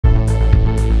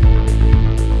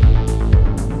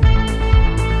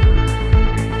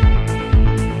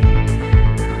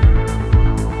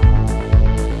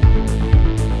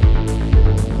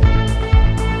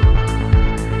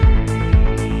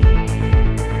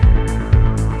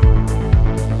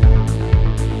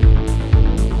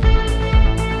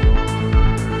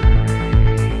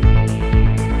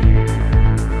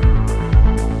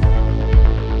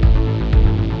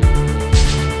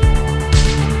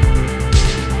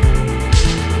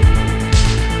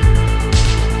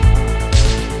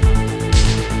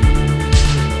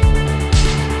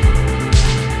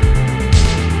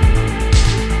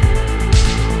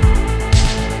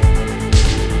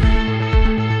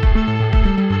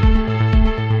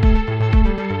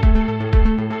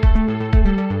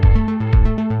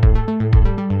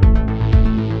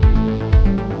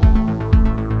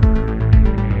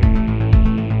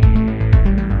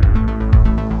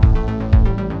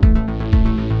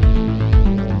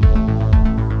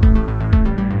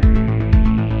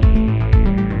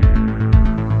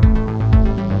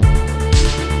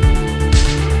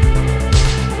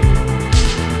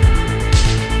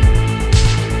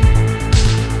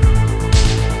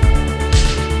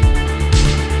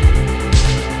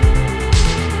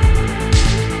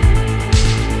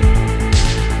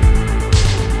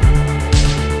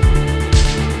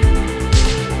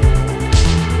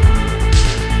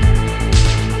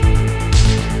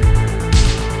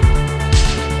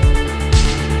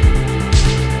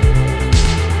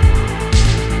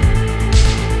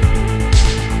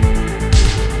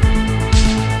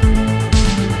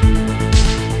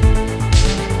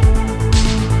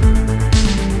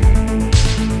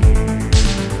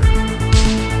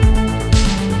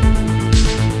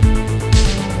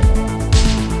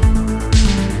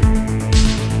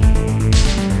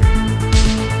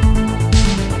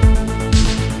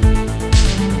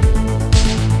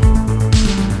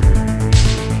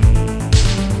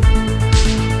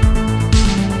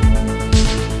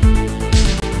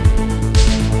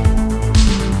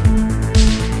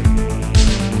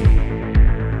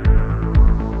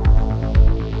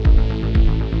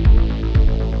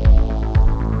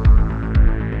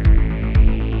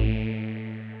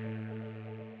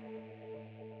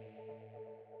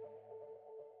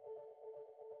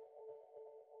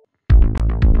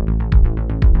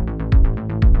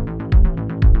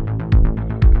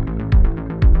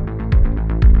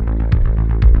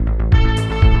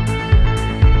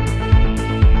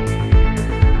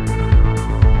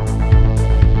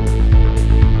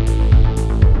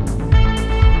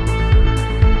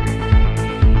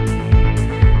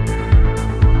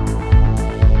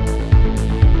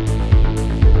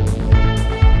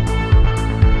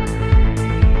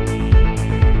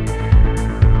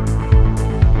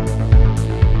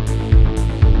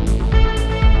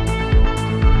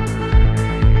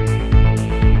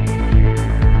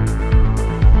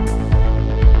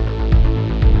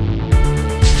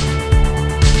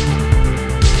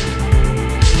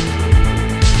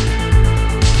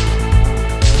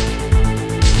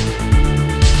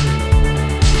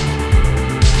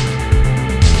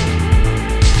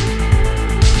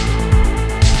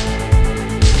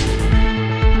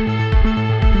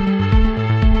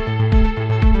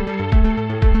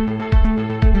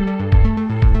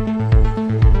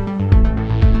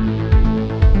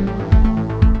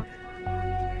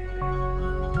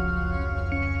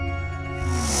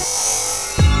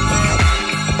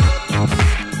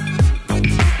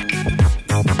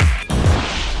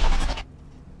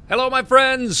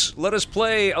friends, let us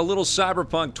play a little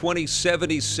Cyberpunk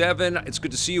 2077. It's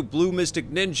good to see you, Blue Mystic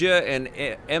Ninja and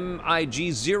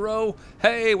MIG0.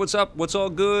 Hey, what's up? What's all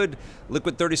good?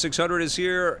 Liquid 3600 is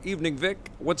here. Evening,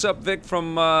 Vic. What's up, Vic,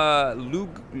 from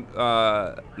Lugo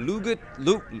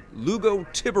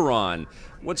Tiburon?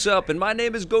 What's up? And my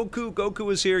name is Goku.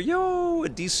 Goku is here. Yo, a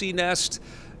DC Nest.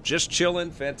 Just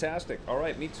chilling. Fantastic. All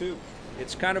right, me too.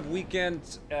 It's kind of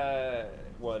weekend.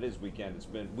 Well, it is weekend. It's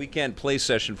been weekend play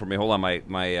session for me. Hold on,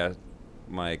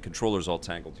 my controller's all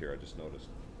tangled here. I just noticed.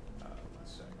 1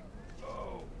 second.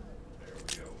 Oh, there we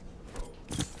go. Oh,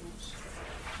 oops.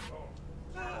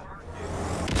 Oh.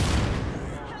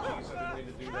 Jeez, I've been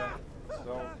waiting to do that.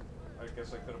 So, I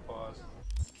guess I could have paused.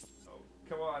 Oh,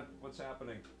 come on. What's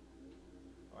happening?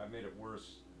 Oh, I made it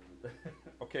worse.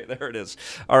 Okay, there it is.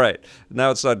 All right, now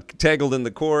it's tangled in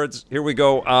the cords. Here we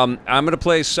go. I'm going to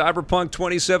play Cyberpunk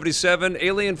 2077.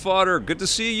 Alien Fodder, good to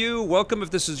see you. Welcome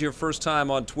if this is your first time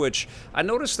on Twitch. I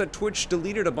noticed that Twitch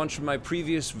deleted a bunch of my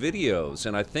previous videos,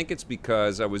 and I think it's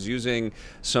because I was using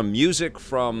some music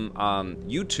from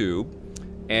YouTube,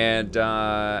 and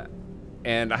I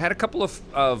had a couple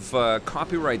of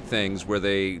copyright things where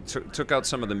they took out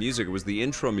some of the music. It was the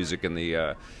intro music in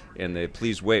the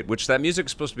Please Wait, which that music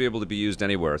is supposed to be able to be used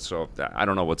anywhere, so I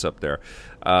don't know what's up there.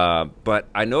 But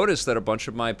I noticed that a bunch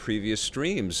of my previous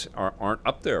streams aren't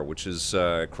up there, which is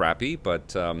crappy,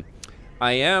 but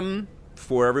I am,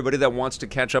 for everybody that wants to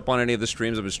catch up on any of the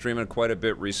streams, I've been streaming quite a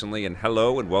bit recently, and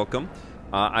hello and welcome.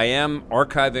 I am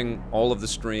archiving all of the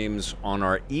streams on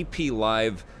our EP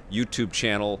Live YouTube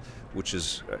channel, which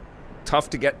is tough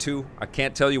to get to. I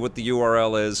can't tell you what the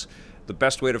URL is. The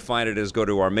best way to find it is go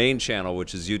to our main channel,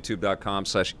 which is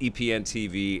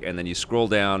youtube.com/EPNTV, and then you scroll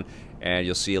down and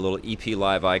you'll see a little EP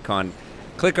Live icon.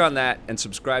 Click on that and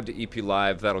subscribe to EP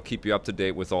Live. That'll keep you up to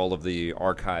date with all of the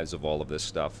archives of all of this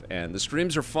stuff. And the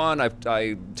streams are fun.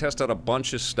 I test out a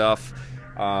bunch of stuff.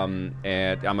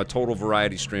 And I'm a total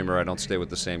variety streamer. I don't stay with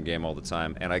the same game all the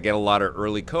time. And I get a lot of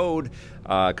early code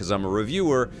because I'm a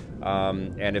reviewer.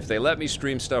 And if they let me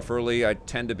stream stuff early, I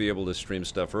tend to be able to stream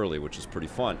stuff early, which is pretty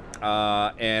fun.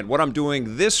 And what I'm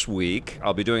doing this week,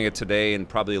 I'll be doing it today and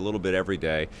probably a little bit every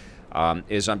day,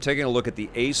 is I'm taking a look at the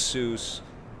ASUS.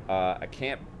 I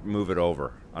can't move it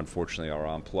over, unfortunately, or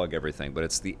I'll unplug everything. But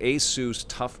it's the ASUS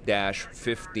TUF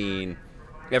F15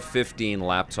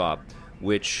 laptop,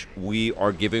 which we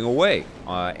are giving away.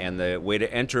 And the way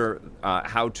to enter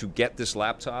how to get this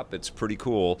laptop, it's pretty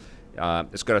cool.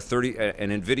 It's got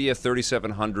an NVIDIA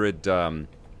 3700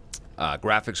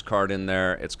 graphics card in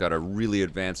there. It's got a really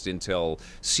advanced Intel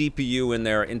CPU in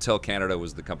there. Intel Canada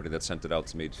was the company that sent it out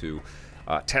to me to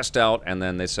test out, and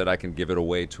then they said I can give it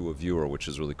away to a viewer, which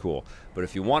is really cool. But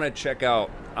if you want to check out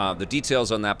the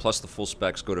details on that, plus the full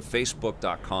specs, go to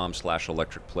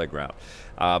facebook.com/electricplayground.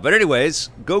 But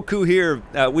anyways, Goku here.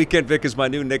 Weekend Vic is my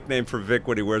new nickname for Vic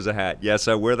when he wears a hat. Yes,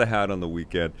 I wear the hat on the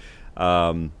weekend.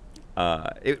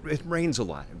 It rains a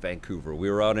lot in Vancouver.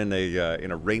 We were out in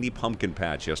a rainy pumpkin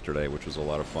patch yesterday, which was a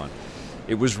lot of fun.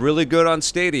 It was really good on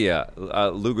Stadia,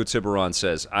 Lugo Tiburon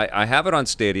says. I have it on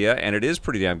Stadia, and it is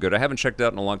pretty damn good. I haven't checked it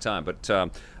out in a long time, but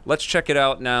let's check it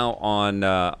out now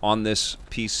on this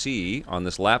PC, on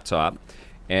this laptop.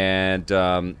 And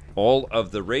all of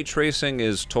the ray tracing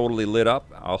is totally lit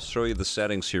up. I'll show you the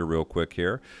settings here real quick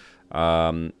here.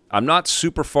 I'm not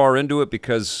super far into it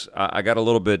because I got a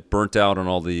little bit burnt out on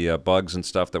all the bugs and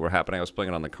stuff that were happening. I was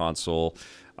playing it on the console.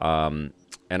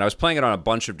 And I was playing it on a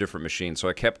bunch of different machines, so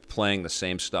I kept playing the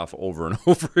same stuff over and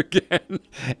over again,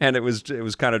 and it was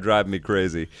kind of driving me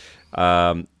crazy.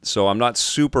 So I'm not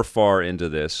super far into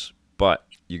this, but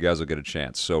you guys will get a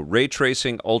chance. So ray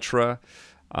tracing ultra,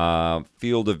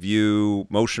 field of view,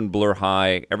 motion blur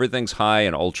high, everything's high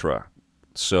and ultra.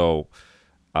 So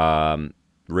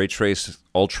ray trace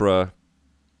ultra.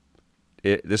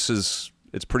 It's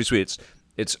pretty sweet.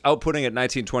 It's outputting at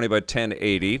 1920 by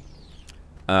 1080.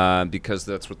 Because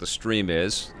that's what the stream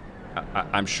is.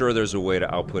 I'm sure there's a way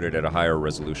to output it at a higher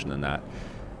resolution than that.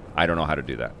 I don't know how to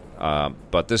do that.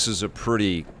 But this is a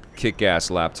pretty kick-ass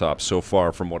laptop so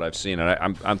far from what I've seen.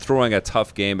 And I'm throwing a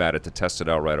tough game at it to test it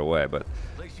out right away. But,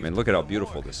 I mean, look at how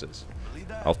beautiful this is.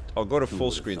 I'll go to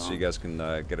full screen so you guys can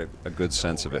get a good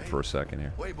sense of it for a second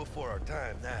here. Way before our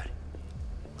time, that.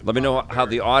 Let me know how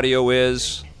the audio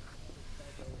is.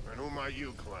 And who might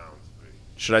you clowns be?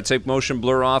 Should I take motion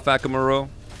blur off, Akamuro?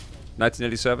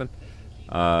 1987?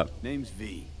 Name's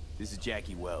V. This is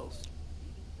Jackie Wells.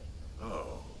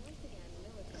 Oh.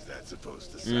 Is that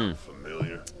supposed to sound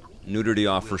familiar? Nudity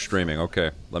off for streaming.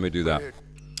 Okay, let me do that.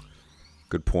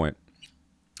 Good point.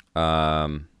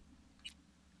 Where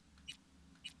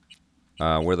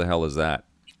the hell is that?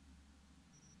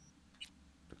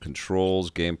 controls,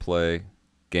 gameplay,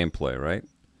 right?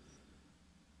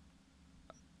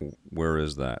 Where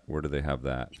is that? Where do they have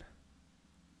that?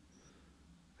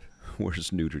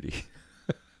 Where's nudity?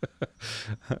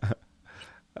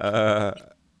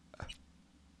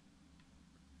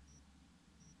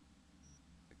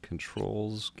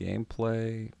 Controls,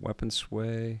 gameplay, weapon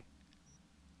sway.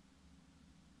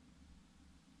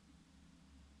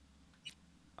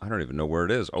 I don't even know where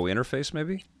it is. Oh, interface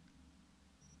maybe?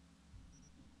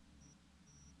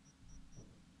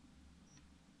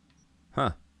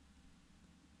 Huh.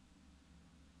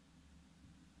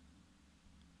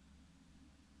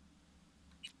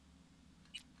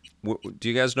 Do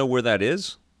you guys know where that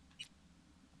is?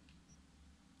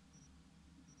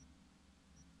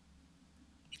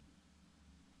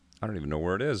 I don't even know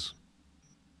where it is.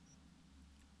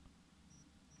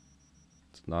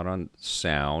 It's not on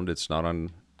sound. It's not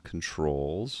on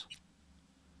controls. It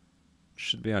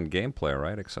should be on gameplay,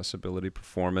 right? Accessibility,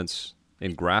 performance,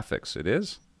 in graphics. It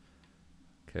is?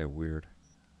 Okay, weird.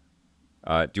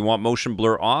 Do you want motion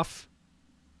blur off?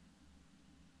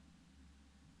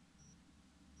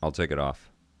 I'll take it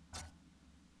off.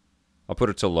 I'll put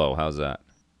it to low. How's that?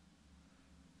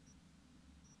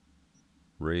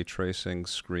 Ray tracing,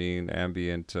 screen,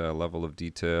 ambient, level of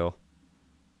detail.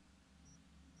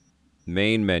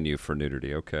 Main menu for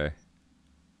nudity. Okay.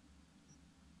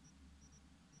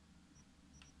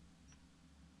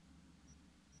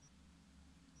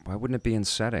 Why wouldn't it be in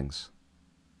settings?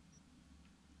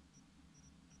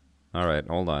 All right,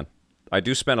 hold on. I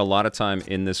do spend a lot of time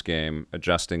in this game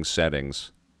adjusting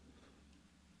settings.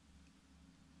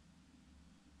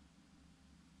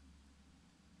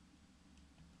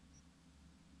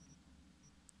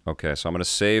 Okay, so I'm going to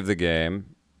save the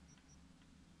game.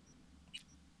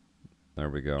 There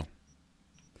we go.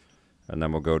 And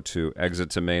then we'll go to exit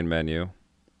to main menu.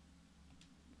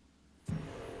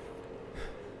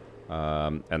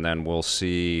 And then we'll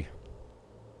see.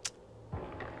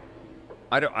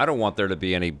 I don't want there to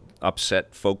be any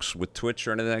upset folks with Twitch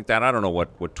or anything like that. I don't know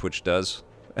what Twitch does.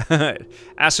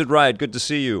 Acid Ride, good to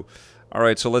see you. All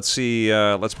right, so let's see.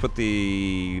 Let's put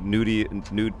the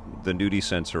nudity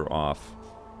sensor off.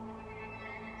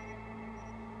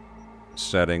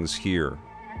 Settings here.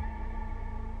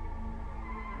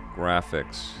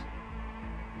 Graphics.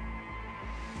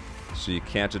 So you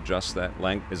can't adjust that.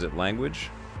 Is it language?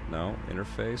 No.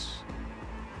 Interface.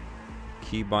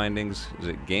 Key bindings. Is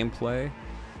it gameplay?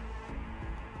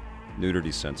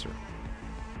 Nudity sensor.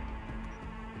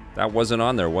 That wasn't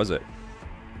on there, was it?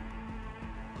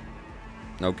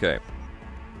 Okay.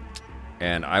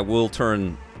 And I will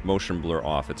turn motion blur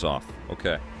off. It's off.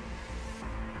 Okay.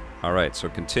 All right, so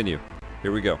continue.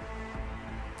 Here we go.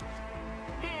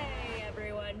 Hey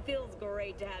everyone, feels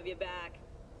great to have you back.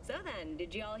 So then,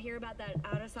 did you all hear about that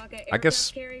Arasaka aircraft I guess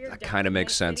carrier that down kind of in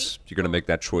makes Night sense. City? You're going to make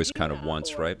that choice kind of Yeah,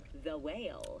 once, or right? The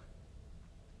whale.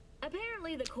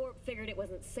 Apparently the corp figured it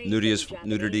wasn't safe Nudity in is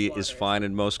Japanese fine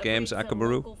in most waters. games, Afraid some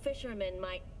Akamaru. local fishermen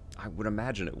might I would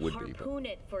imagine it would be, but harpoon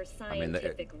it for I mean,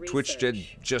 scientific Twitch did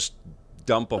research. just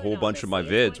dump a whole But bunch of my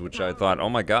honestly, it's vids, quite which I the thought, power. oh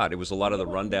my god, it was a lot of the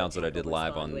What will rundowns that I Echo did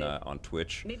live respond on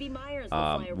Twitch. Maybe Myers will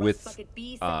fly a With rust bucket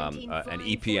B-17 an flying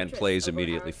EPN fortress plays over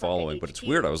immediately Arasaka following, but it's HQ.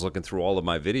 weird. I was looking through all of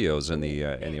my videos in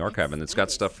the archive, and it's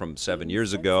got stuff from 7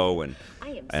 years ago and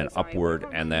upward,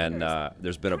 and then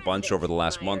there's been a bunch over the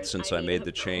last month since I made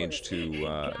the change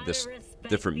to this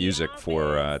different music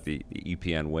for the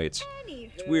EPN weights.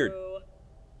 It's weird.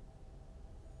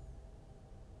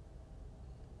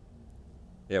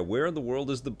 Yeah, where in the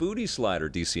world is the booty slider?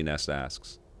 DC Nest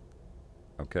asks.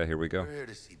 Okay, here we go. We're here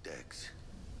to see Dex.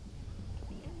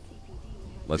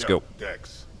 Let's Yo, go.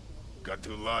 Dex. Got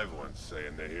 2 live ones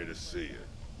saying they're here to see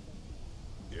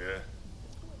you. Yeah?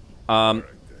 Alright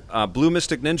then. Blue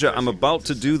Mystic Ninja, I'm about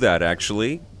to do that,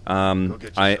 actually. I'm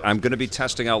going to be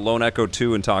testing out Lone Echo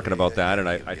 2 and talking about that, and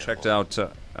I checked out, I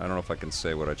don't know if I can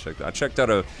say what I checked out. I checked out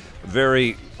a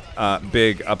very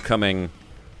big upcoming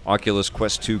Oculus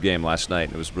Quest 2 game last night,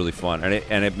 and it was really fun.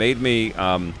 And it made me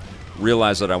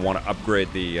realize that I want to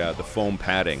upgrade the foam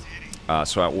padding.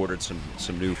 So I ordered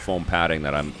some new foam padding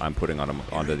that I'm putting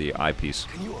onto the eyepiece.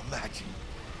 Can you imagine?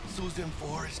 Susan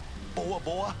Forrest, Boa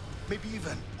Boa, maybe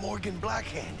even Morgan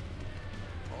Blackhand.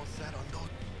 All sat on those.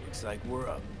 Looks like we're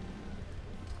up.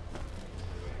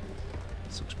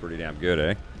 This looks pretty damn good,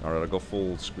 eh? All right, I'll go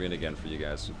full screen again for you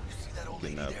guys. You see that old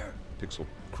lady there? Pixel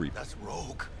creep. That's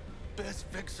Rogue. Best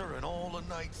fixer in all of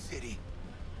Night City.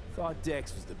 Thought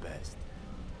Dex was the best.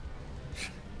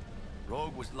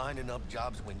 Rogue was lining up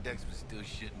jobs when Dex was still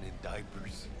shitting in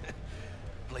diapers.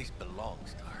 Place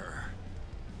belongs to her.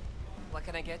 What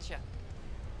can I get you?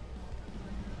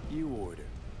 You order.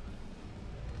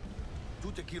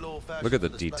 Look at the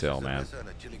detail, man.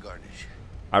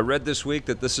 I read this week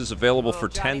that this is available for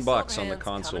 $10 on the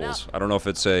consoles. I don't know if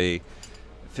it's a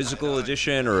physical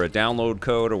edition or a download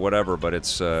code or whatever, but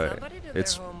it's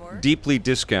deeply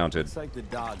discounted. It's like the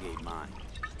dog ate mine.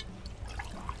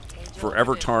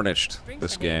 Forever tarnished,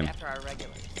 this game,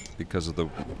 because of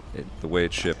the way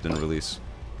it shipped and release.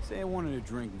 Say I wanted a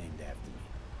drink named after me.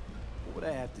 What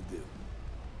would I have to do?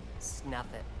 Snuff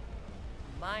it.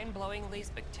 Mind-blowingly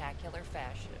spectacular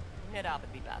fashion. It ought to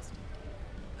be best.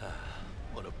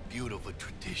 What a beautiful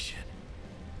tradition.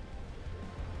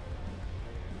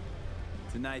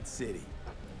 Tonight's city.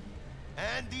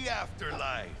 And the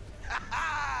afterlife.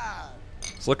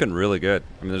 It's looking really good.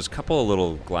 I mean, there's a couple of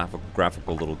little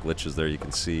graphical little glitches there you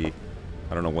can see.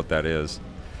 I don't know what that is.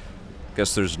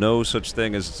 Guess there's no such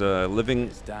thing as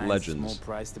living legends. Small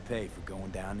price to pay for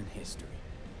going down in history.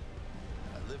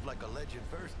 I live like a legend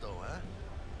first, though, huh?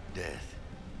 Death.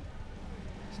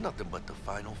 It's nothing but the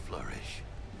final flourish.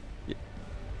 Yeah.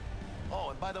 Oh,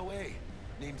 and by the way,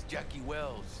 name's Jackie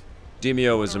Wells.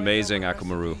 Demio is amazing,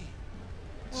 Akumaru.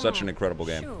 Such an incredible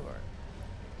game. Sure.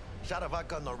 Shot of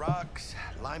vodka on the rocks,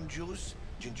 lime juice,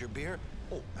 ginger beer.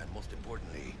 Oh, and most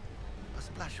importantly, a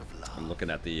splash of love. I'm looking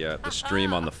at the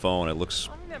stream on the phone. It looks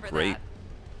great.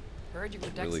 That. Heard you were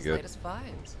Dex's Really good. latest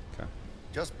finds. Okay.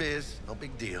 Just biz, no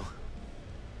big deal.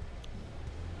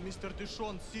 Mr.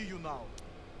 Dishon, see you now.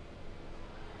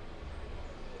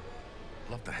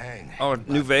 Love to hang. Oh,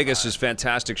 New Vegas is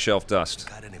fantastic, Shelf Dust.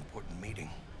 Got an important meeting.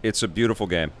 It's a beautiful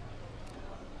game.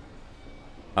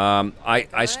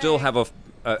 I still have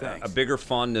a bigger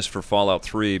fondness for Fallout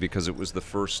 3 because it was the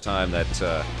first time that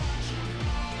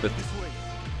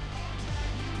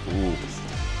ooh.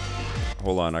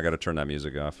 Hold on, I gotta turn that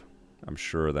music off. I'm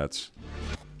sure that's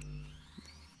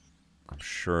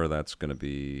gonna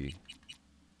be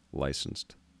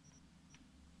licensed.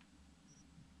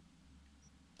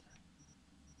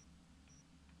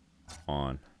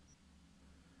 On.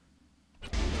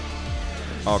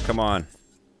 Oh, come on.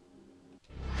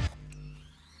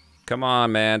 Come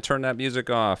on, man. Turn that music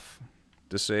off.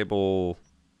 Disable.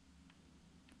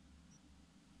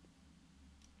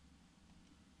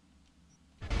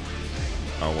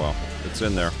 Oh, well. It's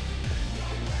in there.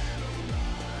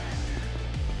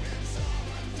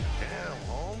 Damn,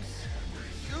 Holmes.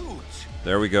 Huge.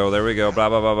 There we go. There we go. Blah,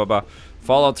 blah, blah, blah, blah.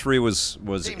 Fallout 3 was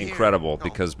incredible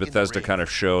because Bethesda kind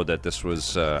of showed that this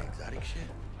was,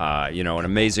 you know, an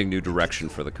amazing new direction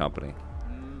for the company.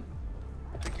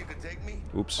 Think you could take me?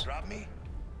 Oops. Drop me?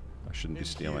 I shouldn't be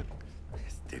stealing.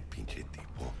 Este pinche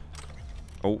tipo.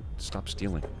 Oh, stop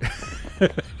stealing.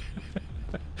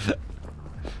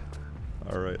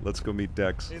 All right, let's go meet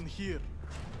Dex. In here.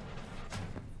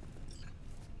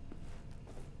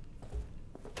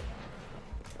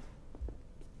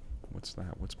 What's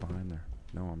that? What's behind there?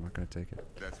 No, I'm not going to take it.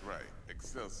 That's right.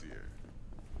 Excelsior.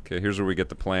 Okay, here's where we get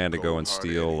the plan to go and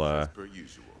steal as per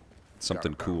usual.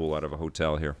 something cool out of a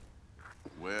hotel here.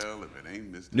 Well, if it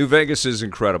ain't Mr. New Vegas is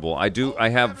incredible. I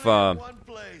have One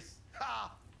place.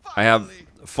 Ha, I have finally.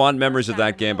 fond memories of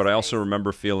that game, but I also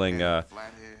remember feeling Flathead.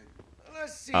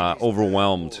 Let's see this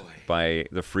overwhelmed bad boy. by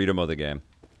the freedom of the game.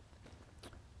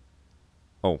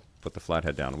 Oh, put the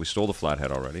flathead down. We stole the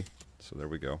flathead already, so there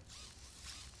we go.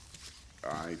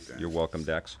 All right, then. You're welcome,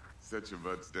 Dex. Set your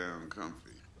butts down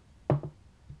comfy.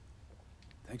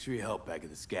 Thanks for your help back at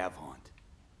the scav haunt.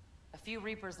 A few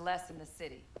Reapers less in the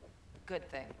city. Good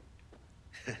thing.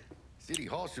 City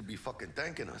Hall should be fucking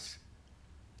thanking us.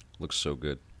 Looks so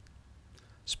good.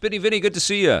 Spitty Vinny, good to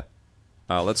see ya.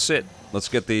 Let's sit. Let's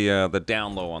get the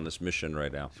down low on this mission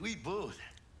right now. Sweet booth.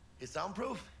 It's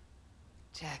soundproof?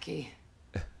 Jackie.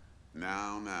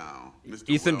 Now, Mr.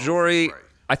 Ethan Wells Jory, is right.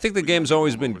 I think the We game's don't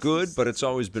always come been over good, some but it's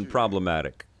always been sensitivity.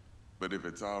 problematic. But if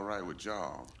it's all right with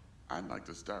y'all, I'd like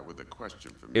to start with a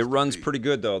question for Mr. It runs B. pretty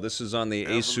good though. This is on the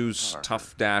Evelyn ASUS Parker.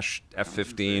 TUF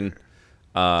F15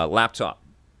 there. laptop.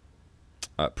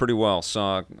 Pretty well.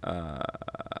 Saw.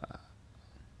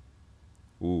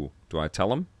 Ooh, do I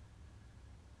tell him?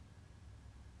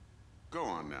 Go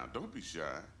on now, don't be shy.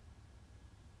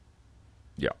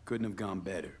 Yeah. Couldn't have gone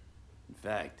better. In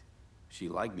fact, she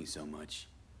liked me so much,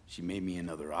 she made me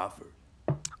another offer.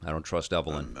 I don't trust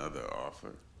Evelyn. Another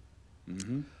offer.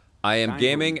 I am Kind of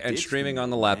gaming what we and did streaming for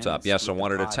on the you, laptop. man. Yes, I Split the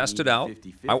wanted to pot test and it out.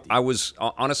 50-50. I was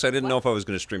honestly, I didn't know if I was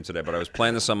going to stream today, but I was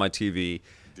playing this on my TV,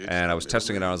 and I was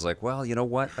testing it out. I was like, well, you know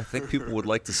what? I think people would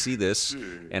like to see this,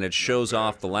 and it shows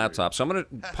off the laptop. So I'm going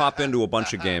to pop into a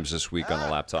bunch of games this week on the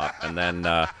laptop, and then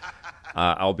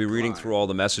I'll be reading through all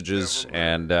the messages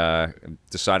and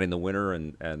deciding the winner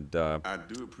and I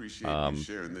do appreciate you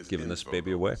sharing this giving this info,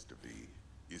 baby though, away. Mr. B.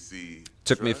 You see,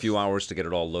 Took me a few trust hours to get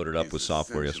it all loaded up is with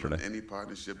software essential in yesterday. any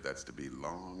partnership that's to be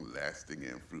long-lasting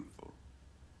and fruitful.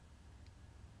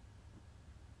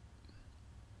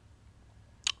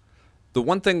 The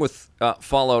one thing with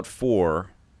Fallout 4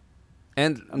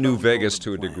 and New Vegas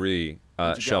to a degree,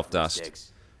 Shelf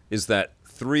Dust, is that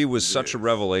 3 was such a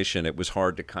revelation, it was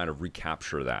hard to kind of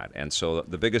recapture that. And so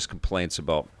the biggest complaints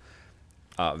about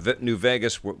New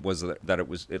Vegas was that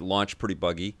it launched pretty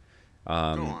buggy,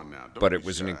 but it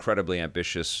was an incredibly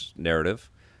ambitious narrative.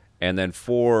 And then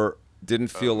 4 didn't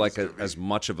feel like as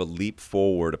much of a leap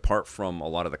forward, apart from a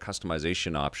lot of the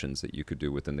customization options that you could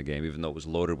do within the game, even though it was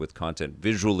loaded with content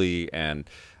visually and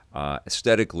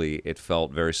aesthetically, it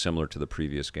felt very similar to the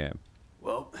previous game.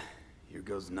 Well, here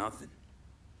goes nothing.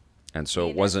 And so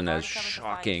it wasn't as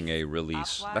shocking a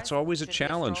release. That's always a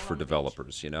challenge for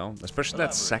developers, you know, especially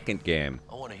that second game.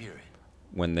 I want to hear it.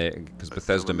 When because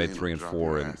Bethesda made 3 and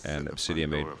 4 and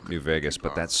Obsidian made New Vegas,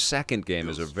 but that second game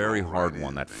is a very hard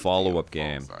one, that follow-up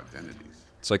game.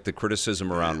 It's like the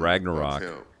criticism around Ragnarok.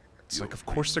 It's like, of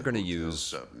course they're going to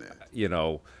use, you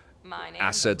know,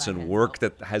 assets and work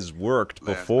that has worked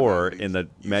before in the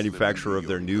manufacture of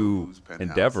their new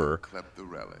endeavor,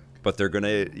 but they're going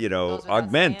to, you know,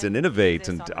 augment and innovate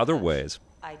in other ways.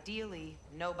 Ideally,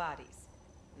 no bodies.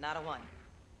 Not a one.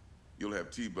 You'll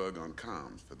have T-Bug on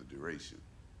comms for the duration.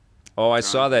 Oh, I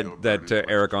saw that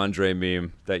Eric Andre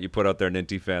meme that you put out there,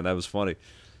 Ninty fan. That was funny.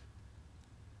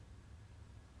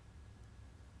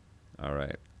 All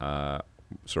right.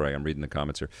 Sorry, I'm reading the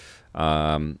comments here.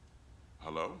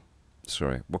 Hello?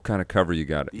 Sorry. What kind of cover you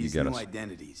got? These you got new us?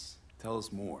 identities. Tell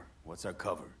us more. What's our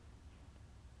cover?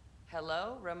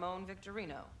 Hello, Ramon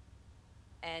Victorino.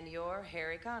 And you're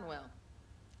Harry Conwell.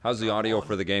 How's the audio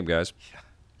for the game, guys?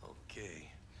 Okay.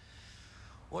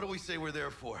 What do we say we're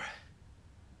there for?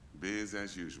 Biz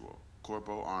as usual.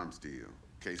 Corpo arms deal. In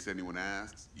case anyone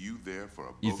asks, you there for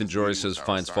a Ethan Jory says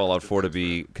finds Fallout 4 to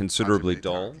be considerably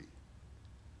dull.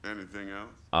 Anything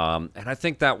else? And I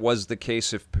think that was the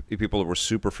case if people were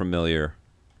super familiar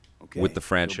with the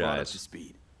franchise.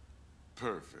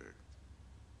 Perfect.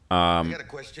 I got a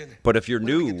question. But if you're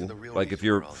new, like if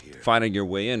you're finding your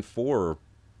way in, 4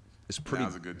 is pretty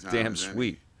damn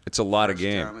sweet. It's a lot of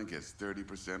game. Talent gets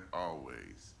 30%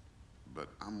 always, but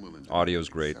I'm willing to Audio's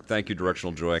great. Thank you,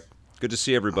 Directional Joy. Good to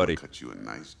see everybody. I'll cut you a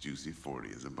nice juicy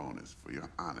 40 as a bonus for your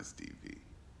honesty, V.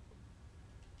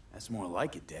 That's more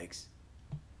like it, Dex.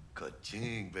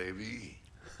 Ka-ching, baby.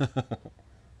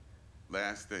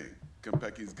 Last thing,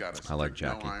 Konpeki's got a strict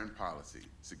no iron policy,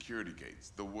 security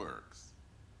gates, the works.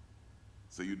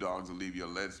 So you dogs will leave your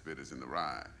lead spitters in the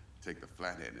ride. Take the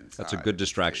flathead inside. That's a good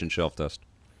distraction, Shelf Dust.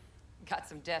 Got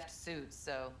some deft suits,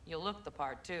 so you'll look the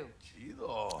part too.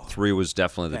 3 was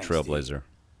definitely the trailblazer. Steve.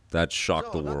 That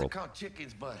shocked the Not to world. count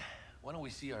chickens, but why don't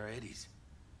we see our Eddies?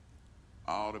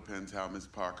 All depends how Miss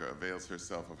Parker avails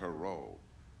herself of her role.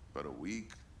 But a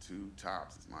week, 2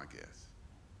 tops is my guess.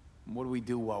 What do we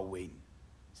do while waiting?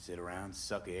 Sit around,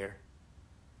 suck air?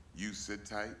 You sit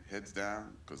tight, heads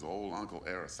down, because old Uncle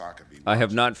Arasaka be I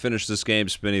have not finished this game,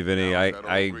 Spinny Vinny. I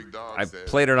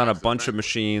played it on a bunch of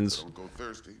machines,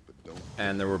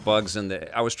 and there were bugs in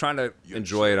the. I was trying to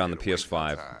enjoy it on the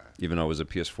PS5, even though it was a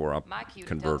PS4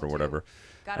 convert or whatever,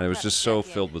 and it was just so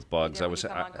filled with bugs. I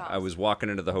was walking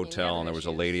into the hotel, and there was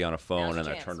a lady on a phone, and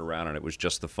I turned around, and it was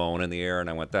just the phone in the air, and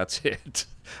I went, "That's it.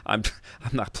 I'm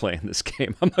not playing this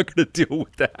game. I'm not going to deal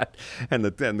with that." And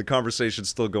the conversation's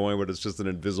still going, but it's just an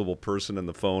invisible person, and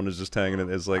the phone is just hanging.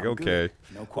 It's like, okay,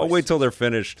 I'll wait till they're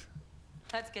finished.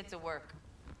 Let's get to work.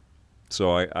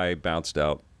 So I bounced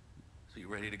out. So you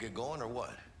ready to get going or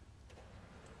what?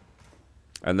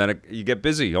 And then you get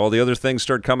busy. All the other things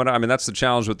start coming out. I mean, that's the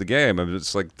challenge with the game. I mean,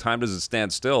 it's like time doesn't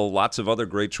stand still. Lots of other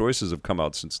great choices have come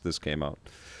out since this came out.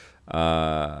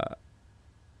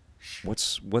 What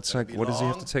does he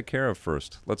have to take care of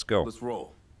first? Let's go. Let's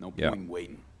roll. No point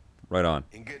waiting. Right on.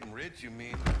 In getting rich, you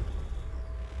mean?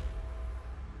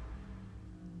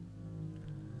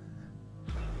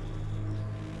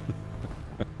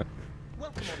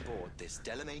 Welcome on board this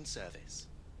Delamain service.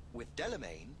 With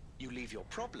Delamain, you leave your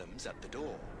problems at the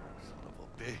door. Son of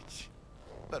a bitch.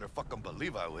 Better fucking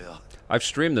believe I will. I've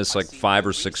streamed this like 5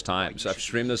 or 6 times. I've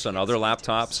streamed this on other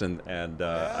laptops, and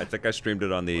I think I streamed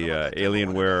it on the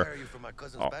Alienware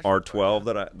R12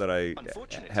 that I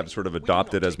have sort of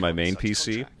adopted as my main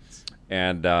PC,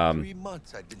 and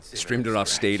streamed it off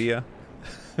Stadia.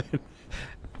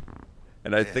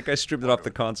 And I think I streamed it off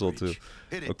the console too.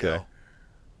 Okay.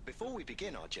 Before we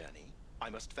begin our journey, I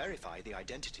must verify the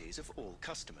identities of all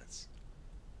customers.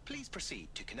 Please proceed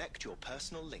to connect your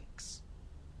personal links.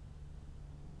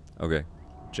 Okay,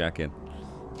 jack in.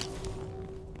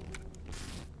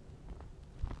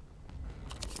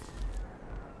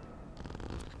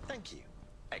 Thank you.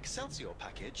 Excelsior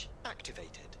package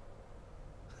activated.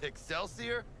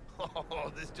 Excelsior?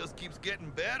 Oh, this just keeps getting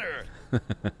better.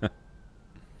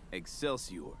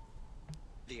 Excelsior.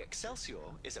 The Excelsior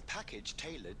is a package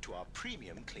tailored to our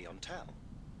premium clientele.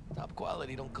 Top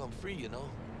quality don't come free, you know.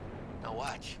 Now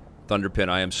watch. Thunderpin,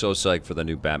 I am so psyched for the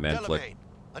new Batman flick.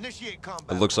 Initiate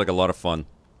combat. It looks like a lot of fun.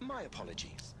 My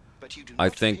apologies, but you do I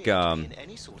not think appear to be in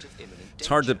any sort of imminent it's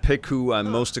hard to danger. pick who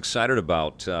I'm most excited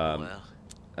about.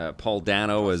 Paul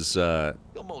Dano as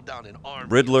You'll mow down an army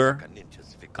Riddler, like a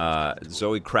ninjas if it comes down to it.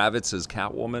 Zoe Kravitz as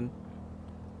Catwoman,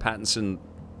 Pattinson.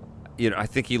 You know, I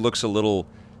think he looks a little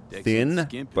thin,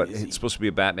 but it's supposed to be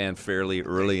a Batman fairly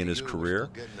early in his career.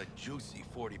 You're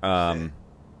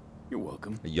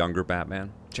welcome. A younger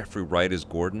Batman. Jeffrey Wright as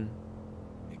Gordon.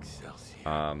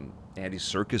 Excelsior. Andy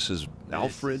Serkis as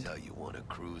Alfred. This is how you want to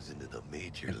cruise into the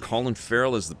major And league. Colin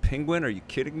Farrell as the Penguin. Are you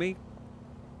kidding me?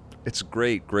 It's a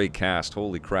great, great cast.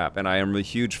 Holy crap! And I am a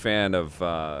huge fan of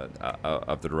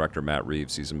the director Matt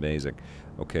Reeves. He's amazing.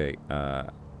 Okay,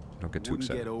 don't get too Wouldn't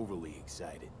excited. get overly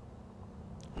excited.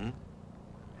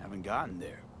 Haven't gotten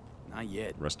there. Not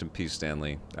yet. Rest in peace,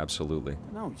 Stanley. Absolutely.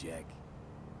 No, Jack.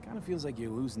 Kind of feels like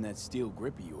you're losing that steel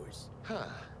grip of yours. Huh.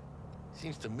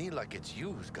 Seems to me like it's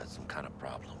you who's got some kind of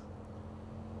problem.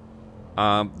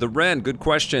 The Ren, good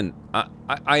question.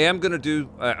 I am going to do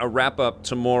a wrap-up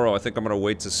tomorrow. I think I'm going to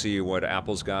wait to see what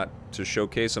Apple's got to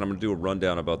showcase, and I'm going to do a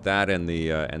rundown about that and the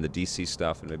DC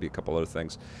stuff and maybe a couple other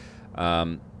things.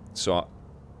 Oh,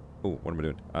 what am I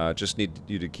doing? Just need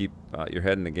you to keep your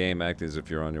head in the game, act as if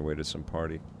you're on your way to some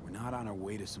party. We're not on our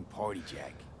way to some party,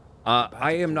 Jack.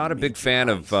 I am not a big fan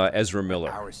of Ezra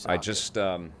Miller. I just,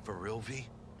 For real, V?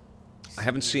 I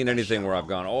haven't seen anything where I've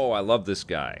gone, oh, I love this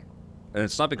guy. And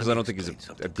it's not because I don't think he's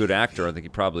a good actor. I think he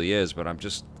probably is, but I'm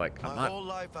just like, I'm not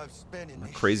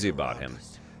crazy about him.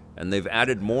 And they've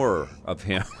added more of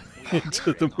him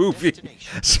into the movie.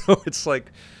 So it's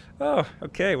like, oh,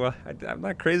 okay, well, I'm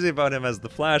not crazy about him as the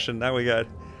Flash, and now we got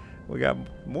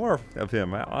more of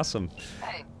him. Awesome.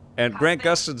 And Grant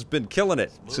Gustin's been killing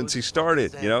it since he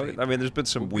started, you know? I mean, there's been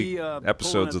some weak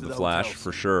episodes of The Flash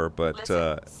for sure, but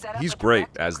he's great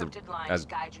as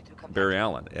Barry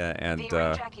Allen. And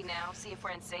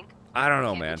I don't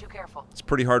know, man. It's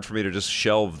pretty hard for me to just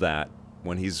shelve that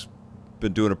when he's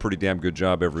been doing a pretty damn good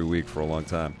job every week for a long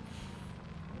time.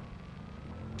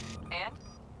 And?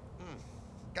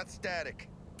 Got static.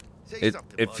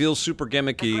 It feels super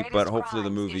gimmicky, but hopefully the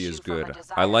movie is good.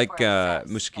 I like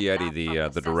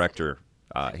Muschietti, the director.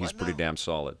 He's pretty damn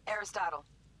solid. Aristotle.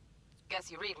 Guess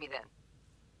you read me then.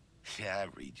 Yeah, I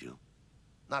read you.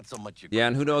 Not so much. Yeah,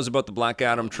 and who knows about the Black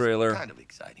Adam trailer? Kind of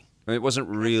exciting. I mean, it wasn't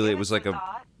really. It was like a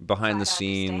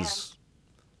behind-the-scenes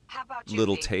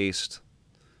little taste.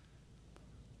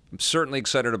 I'm certainly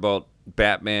excited about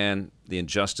Batman, the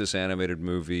Injustice animated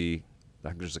movie. I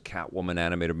think there's a Catwoman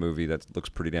animated movie that looks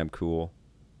pretty damn cool.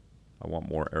 I want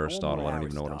more Aristotle. I don't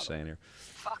even know what I'm saying here.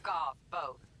 Fuck off,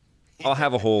 both. I'll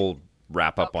have a whole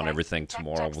wrap-up on everything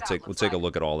tomorrow. We'll take a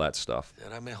look at all that stuff.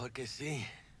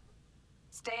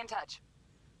 Stay in touch.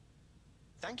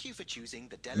 Thank you for choosing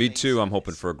the Me too. I'm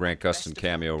hoping for a Grant Gustin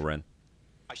cameo, Ren.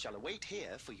 I shall await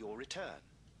here for your return.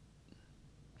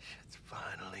 Shit's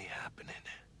finally happening.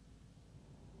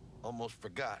 Almost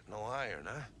forgot. No iron,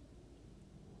 huh?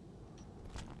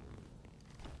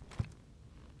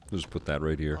 Just put that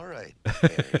right here. All right.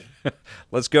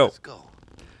 Let's go. Let's go.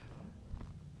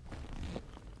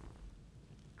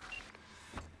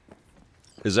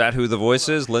 Is that who the voice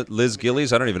is? Liz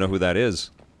Gillies? I don't even know who that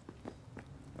is.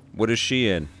 What is she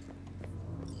in?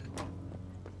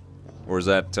 Or is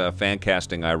that fan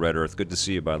casting I Red Earth? Good to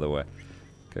see you, by the way.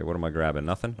 Okay, what am I grabbing?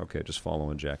 Nothing? Okay, just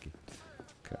following Jackie.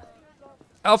 Okay.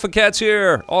 Alpha Cat's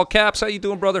here! All caps, how you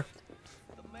doing, brother?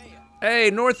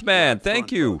 Hey, Northman,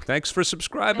 thank you. Thanks for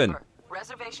subscribing.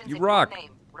 You rock.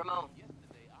 Ramon.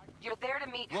 You're there to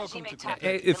meet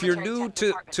Hey, if you're new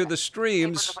to the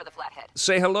streams,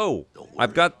 say hello.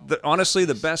 I've got, honestly,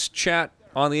 the best chat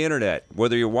on the internet,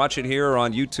 whether you watch it here or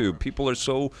on YouTube. People are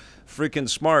so freaking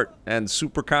smart and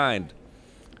super kind.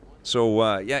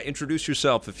 So, yeah, introduce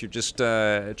yourself if you're just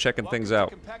checking things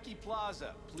out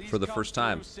for the first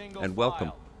time. And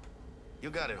welcome. You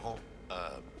got it, home.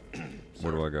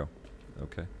 Where do I go?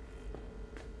 Okay.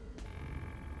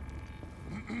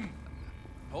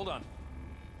 Hold on.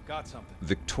 Got something.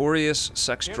 Victorious,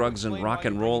 Sex, Drugs, and Rock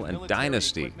and Roll, and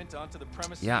Dynasty.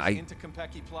 Yeah, I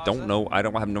don't know. I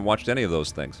haven't watched any of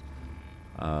those things.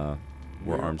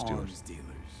 We're arms dealers.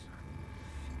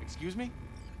 Excuse me?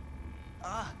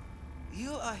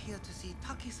 You are here to see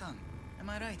Taki-san. Am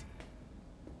I right?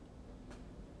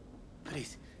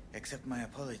 Please, Accept my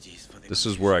apologies for the This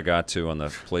is where I got to on the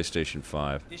PlayStation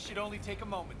 5. This should only take a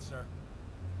moment, sir.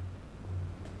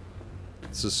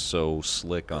 This is so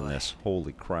slick on this.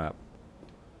 Holy crap.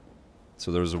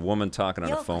 So there's a woman talking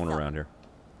on a phone around here.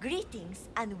 Greetings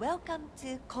and welcome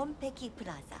to Konpeki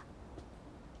Plaza.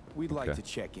 We'd like to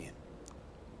check in.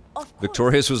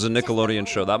 Victorious was a Nickelodeon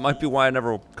show. That might be why I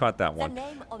never caught that one.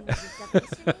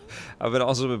 I've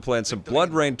also been playing some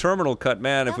Blood Rain Terminal Cut.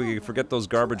 Man, if we could forget those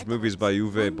garbage movies by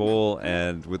Uwe Boll,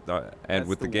 and with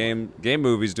the game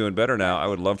movies doing better now, I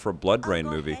would love for a Blood Rain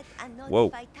movie.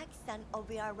 Whoa.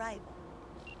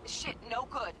 Shit, no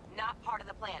good. Not part of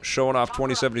the plan. Showing off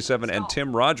 2077 and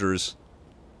Tim Rogers.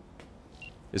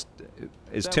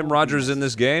 Is Tim Rogers in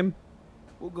this game?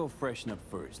 We'll go freshen up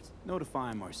first.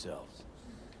 Notify him ourselves.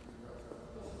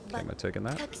 Okay, am I taking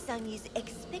that? Tak-san is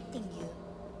expecting you.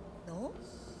 No?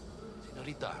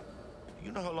 Señorita,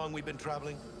 you know how long we've been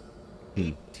traveling?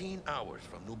 18 hours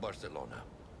from New Barcelona.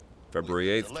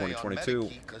 February 8th, 2022.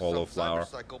 Holo Flower.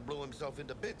 Cyberpunk blew himself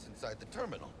into bits inside the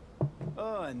terminal.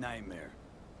 Oh, a nightmare.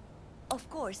 Of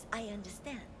course, I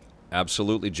understand.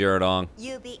 Absolutely, Jared Ong.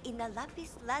 You'll be in the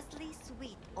Lapis Lazuli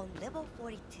suite on level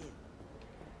 42.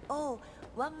 Oh,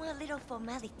 one more little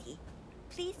formality.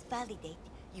 Please validate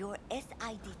your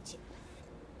SID chip.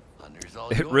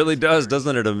 It really does,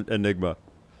 doesn't it, Enigma?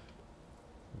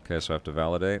 Okay, so I have to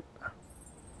validate.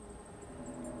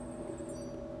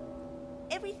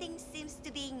 Everything seems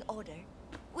to be in order.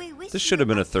 We wish This should have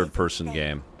been a third-person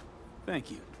game.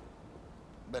 Thank you.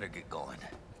 Better get going.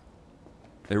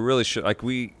 It really should. Like,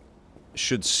 we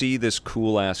should see this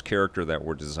cool-ass character that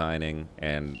we're designing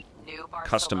and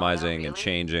customizing and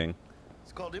changing.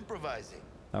 It's called improvising.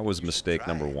 That was mistake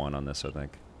number 1 on this, I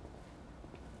think.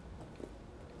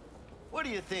 What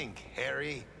do you think,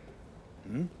 Harry?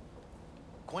 Hmm?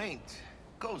 Quaint,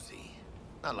 cozy.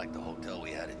 Not like the hotel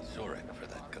we had in Zurich for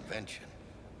that convention.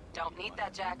 Don't need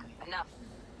that, Jack. Enough.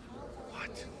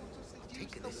 What? I'm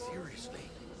taking this seriously.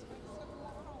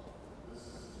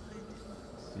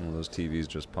 Oh, those TVs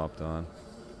just popped on.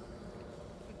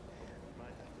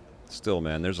 Still,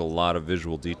 man, there's a lot of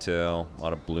visual detail, a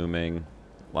lot of blooming,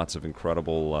 lots of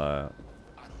incredible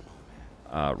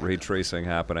ray tracing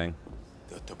happening.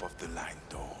 A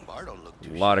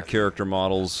lot of character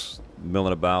models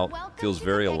milling about. Feels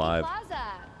very alive.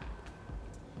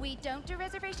 We don't do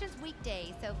reservations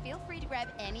weekdays, so feel free to grab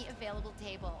any available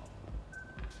table.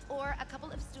 Or a couple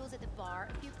of stools at the bar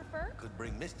if you prefer. Could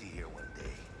bring Misty here one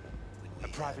day. A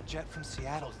private jet from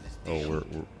Seattle. Oh, we're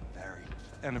very.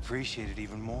 And appreciated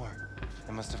even more.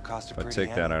 It must have cost a if I pretty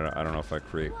take that, I don't know if I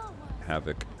create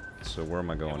havoc. So where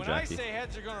am I going, Jackie? I say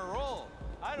heads are gonna roll,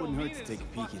 I don't Wouldn't hurt to take a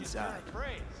peek inside.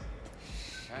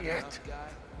 Shit.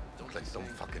 Don't let some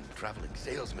fucking traveling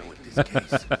salesman with this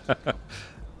case.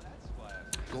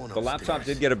 The laptop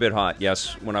did get a bit hot,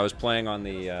 yes, when I was playing on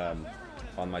the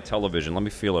on my television. Let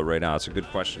me feel it right now. It's a good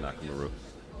question, Nakamura.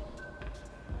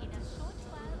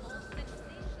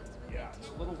 Yeah, it's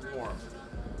a little warm.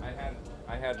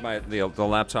 I had the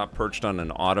laptop perched on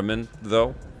an ottoman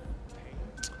though,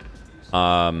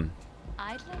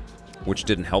 which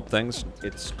didn't help things.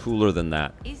 It's cooler than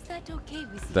that. Is that okay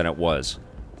with you? Than it was.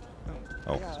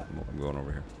 Oh, Yeah. so I'm going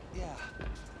over here. Yeah.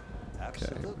 Okay,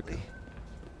 here we Absolutely. go.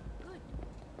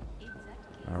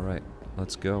 All right,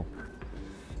 let's go.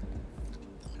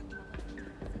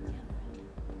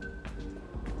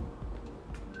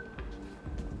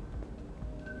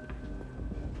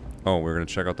 Oh, we're gonna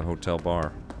check out the hotel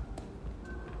bar.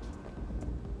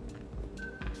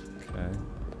 Okay.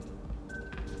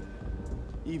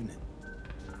 Evening.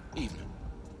 Evening.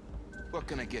 What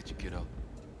can I get you, kiddo?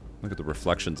 Look at the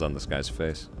reflections on this guy's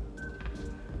face.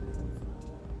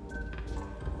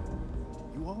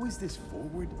 You always this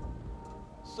forward?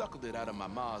 Suckled it out of my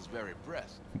ma's very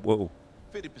breast. Whoa.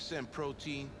 50%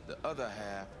 protein, the other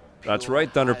half. That's pure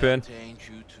right, Thunderpin. high-octane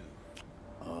true too.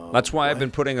 That's why I've been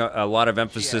putting a lot of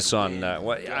emphasis on.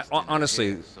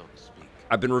 Honestly,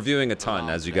 I've been reviewing a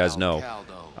ton, as you guys know,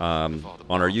 on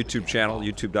our YouTube channel,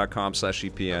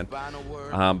 youtube.com/EPN.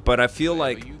 But I feel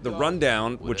like the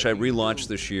rundown, which I relaunched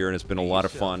this year, and it's been a lot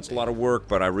of fun. It's a lot of work,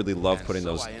 but I really love putting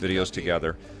those videos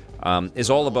together. Is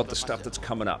all about the stuff that's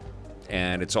coming up.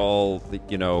 And it's all,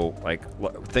 you know, like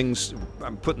things.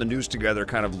 I'm putting the news together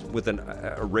kind of with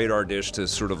a radar dish to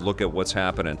sort of look at what's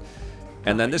happening.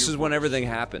 And then this is when everything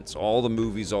happens. All the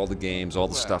movies, all the games, all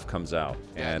the stuff comes out.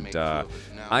 And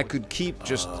I could keep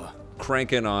just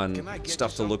cranking on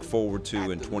stuff to look forward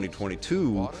to in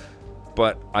 2022,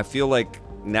 but I feel like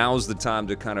now's the time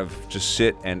to kind of just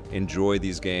sit and enjoy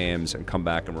these games and come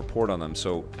back and report on them.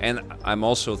 So, and I'm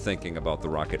also thinking about the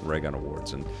Rocket and Ray Gun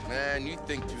Awards. And Man, you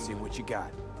think you see what you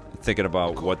got. thinking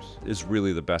about what is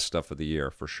really the best stuff of the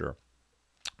year for sure.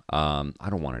 I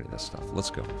don't want any of this stuff.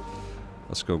 Let's go.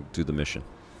 Let's go do the mission.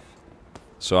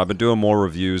 So I've been doing more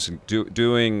reviews and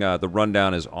doing the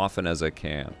rundown as often as I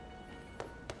can.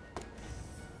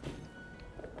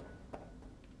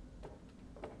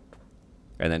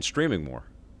 And then streaming more.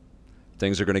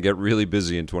 Things are going to get really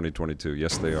busy in 2022.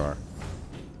 Yes, they are.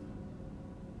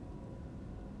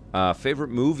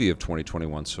 Favorite movie of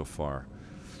 2021 so far?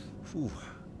 Whew.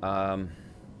 Oh,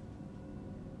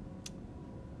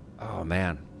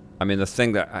 man. I mean, the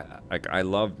thing that I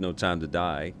loved No Time to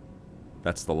Die.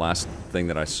 That's the last thing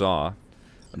that I saw.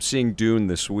 I'm seeing Dune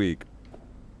this week.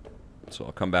 So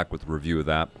I'll come back with a review of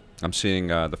that. I'm seeing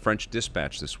The French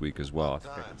Dispatch this week as well. I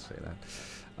think I can say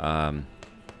that.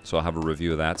 So I'll have a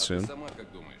review of that soon.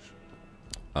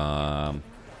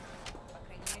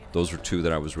 Those were two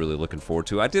that I was really looking forward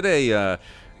to. I did a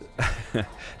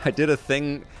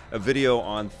a video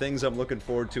on things I'm looking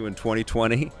forward to in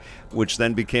 2020, which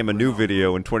then became a new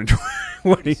video in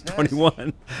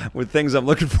 2021 with things I'm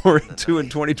looking forward to in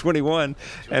 2021,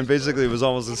 and basically it was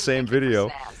almost the same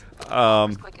video.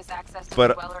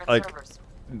 But like,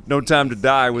 No Time to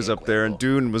Die was up there, and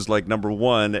Dune was like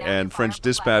 #1, and French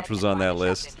Dispatch was on that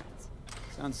list.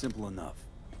 Sounds simple enough.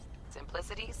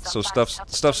 So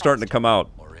stuff's starting to come out.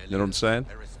 You know what I'm saying?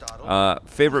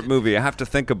 Favorite movie? I have to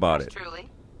think about it.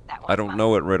 I don't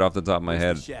know it right off the top of my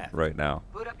head right now.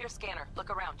 Boot up your scanner. Look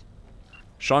around.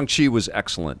 Shang-Chi was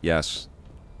excellent. Yes.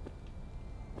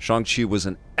 Shang-Chi was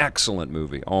an excellent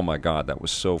movie. Oh my God, that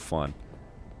was so fun.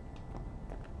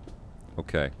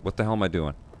 Okay, what the hell am I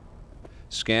doing?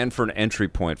 Scan for an entry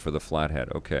point for the flathead.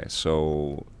 Okay,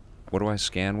 so what do I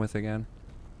scan with again?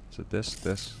 Is it this?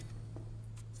 This?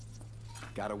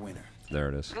 Got a winner. There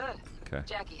it is. Good. Okay.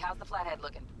 Jackie, how's the flathead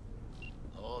looking?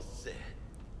 All set.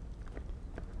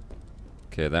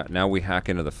 Okay, that now we hack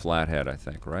into the flathead, I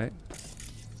think, right?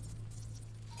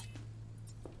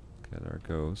 Okay, there it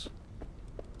goes.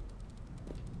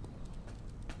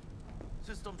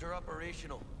 Systems are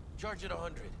operational. Charge it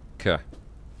 100. Okay.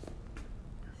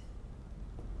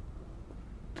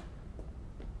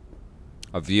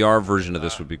 A VR version of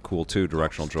this would be cool too,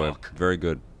 directional joy. Very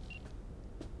good.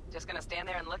 Just gonna stand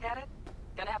there and look at it?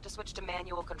 Gonna have to switch to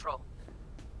manual control.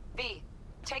 V,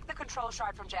 take the control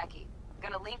shard from Jackie.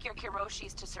 Gonna link your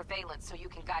Kiroshis to surveillance so you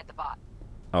can guide the bot.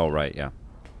 Oh, right, yeah.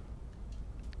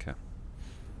 Okay.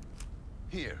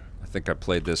 Here. I think I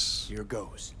played this Here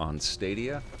goes. on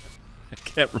Stadia. I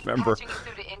can't remember. Patching you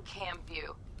through to in-cam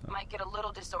view. Might get a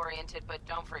little disoriented, but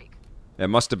don't freak. It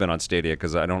must have been on Stadia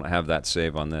because I don't have that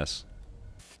save on this.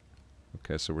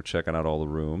 Okay, so we're checking out all the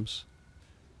rooms.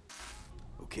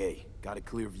 Okay, got a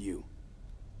clear view.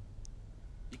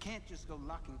 You can't just go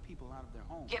locking people out of their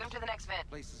homes. Get them to the next vent.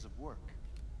 Places of work.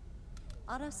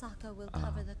 Arasaka will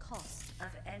cover the cost of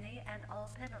any and all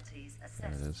penalties assessed.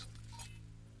 There it is.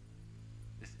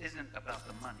 This isn't about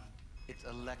the money. It's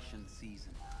election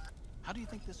season. How do you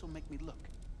think this will make me look?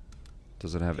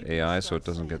 Does it have AI so it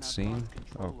doesn't get seen?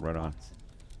 Oh, right on.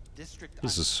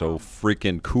 This is so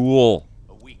freaking cool.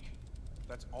 A week.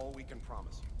 That's all we can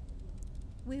promise you.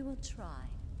 We will try,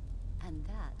 and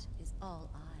that is all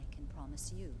I can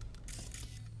promise you.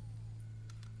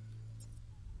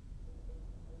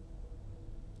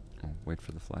 Oh, wait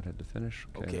for the flathead to finish.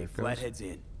 Okay, flathead's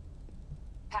in.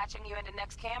 Patching you into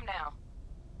next cam now.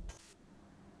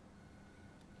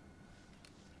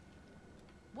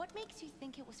 What makes you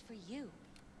think it was for you?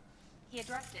 He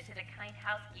addressed it to the kind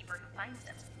housekeeper who finds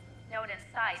him. Note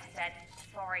inside said,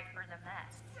 "Sorry for the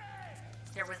mess."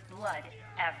 There was blood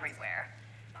everywhere.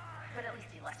 But at least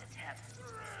he left a tip.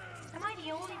 Am I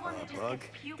the only one that just Bug,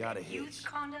 gets puke got a and used hitch.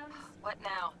 condoms? What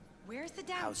now? Where's the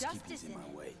damn Housekeeping's justice in in my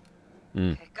it? way.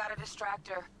 Okay, got a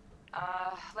distractor.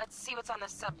 Let's see what's on the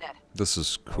subnet. This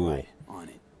is cool. Right, on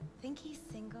it. Think he's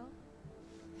single?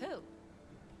 Who?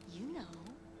 You know.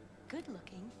 Good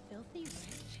looking, filthy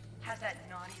rich. Has that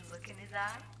naughty look in his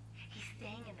eye? He's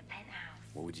staying in the penthouse.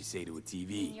 What would you say to a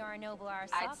TV? You're a noble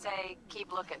Arasaka. I'd say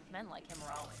keep looking. Men like him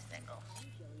are always single.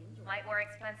 Might wear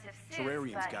expensive suits,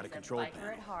 Terrarium's but got a he's control biker panel.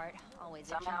 At heart, always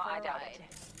Somehow I itching for a doubt ride.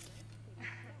 it.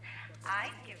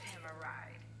 I'd give him a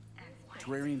ride. And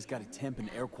Terrarium's got a temp and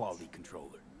air quality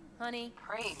controller. Honey,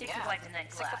 Cream, stick yeah. your wife in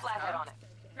that Stick glass, the flathead huh? on it.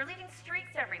 You're leaving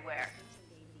streaks everywhere.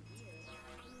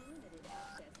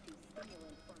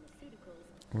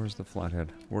 Where's the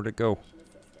flathead? Where'd it go?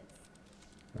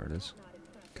 There it is.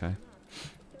 Okay.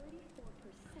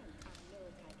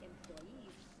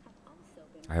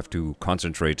 I have to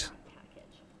concentrate.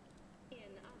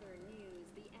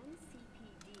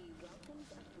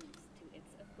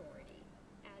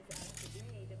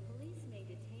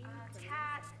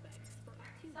 Cat,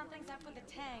 something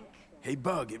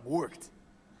bug, it worked.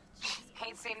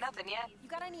 Ain't seen nothing yet. You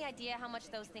got any idea how much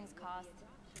those things cost?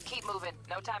 Keep moving.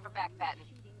 No time for backpatting.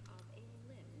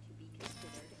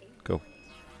 Go.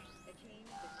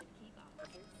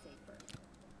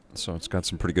 So it's got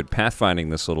some pretty good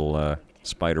pathfinding, this little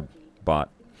spider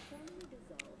bot.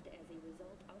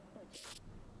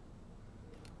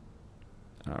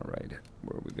 All right,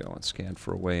 where are we going? Scan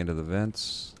for a way into the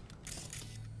vents.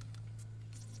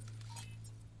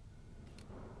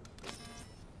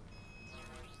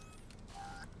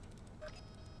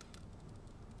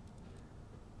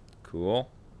 Cool.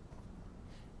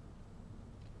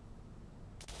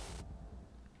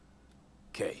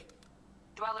 Okay.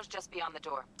 Dweller's just beyond the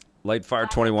door. Lightfire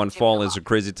 21 Fall is a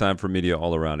crazy time for media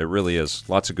all around. It really is.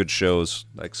 Lots of good shows.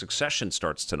 Like Succession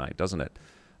starts tonight, doesn't it?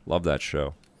 Love that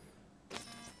show.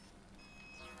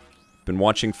 Been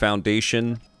watching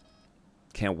Foundation.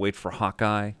 Can't wait for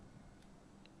Hawkeye.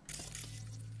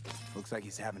 Looks like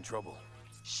he's having trouble.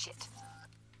 Shit.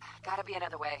 Gotta be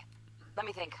another way. Let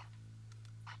me think.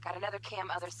 Got another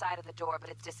cam other side of the door, but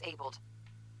it's disabled.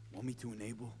 Want me to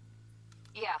enable?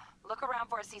 Yeah, look around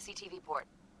for a CCTV port.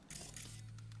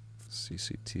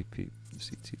 CCTV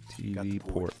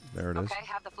port. There it is. Okay,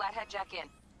 have the flathead jack in.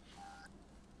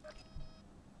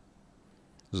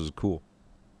 This is cool.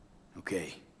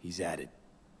 Okay, he's at it.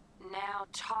 Now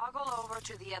toggle over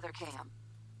to the other cam.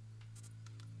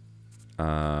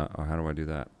 Oh, how do I do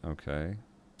that? Okay.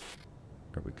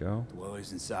 There we go.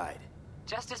 Dweller's inside.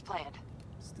 Just as planned.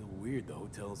 Still weird the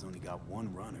hotel's only got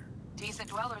one runner. Decent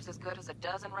dweller's as good as a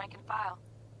dozen rank and file.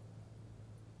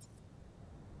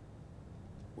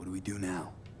 What do we do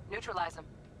now? Neutralize him.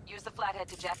 Use the flathead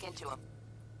to jack into him.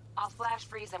 I'll flash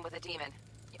freeze him with a demon.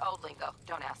 Old lingo,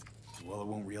 don't ask. Dweller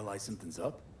won't realize something's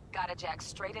up? Gotta jack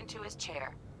straight into his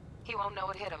chair. He won't know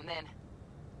it hit him then.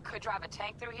 Could drive a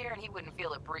tank through here and he wouldn't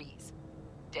feel a breeze.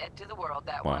 Dead to the world,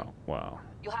 that one. Wow.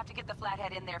 You'll have to get the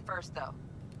flathead in there first, though.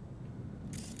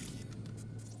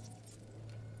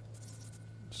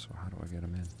 So how do I get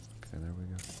him in? Okay, there we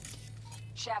go.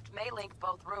 Shaft may link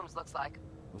both rooms, looks like.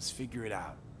 Let's figure it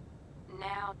out.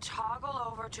 Now toggle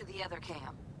over to the other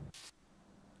cam.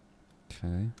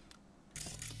 Okay.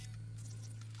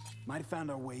 Might have found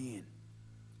our way in.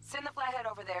 Send the flathead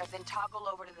over there, then toggle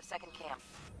over to the second cam.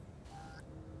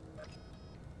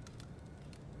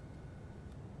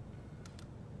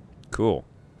 Cool.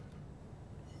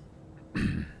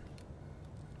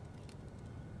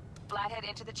 Flathead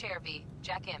into the chair, V.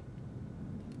 Jack in.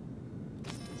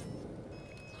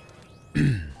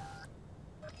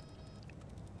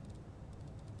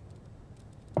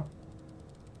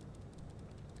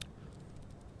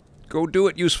 Go do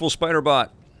it, useful spider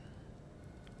bot.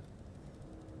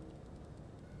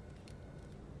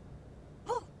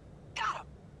 Got him.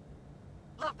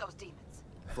 Love those demons.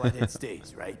 Flathead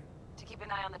stays, right? To keep an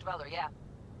eye on the dweller, yeah.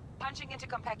 Punching into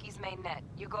Kompeki's main net.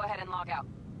 You go ahead and log out.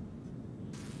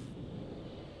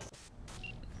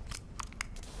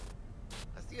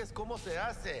 Así es como se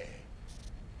hace.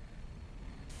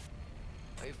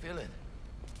 How you feeling?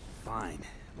 Fine.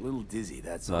 A little dizzy,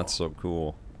 that's all. That's so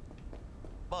cool.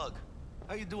 Bug,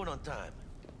 how you doing on time?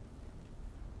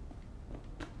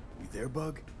 You there,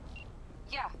 Bug?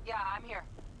 Yeah, I'm here.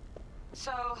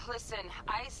 So, listen,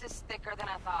 ice is thicker than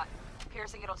I thought.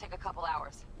 Piercing it'll take a couple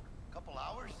hours. Couple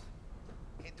hours?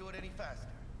 Can't do it any faster.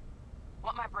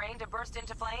 Want my brain to burst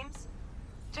into flames?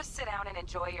 Just sit down and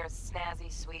enjoy your snazzy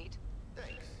sweet.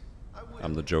 Thanks. I will.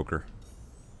 I'm the Joker.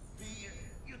 B,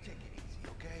 you take it easy,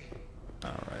 okay?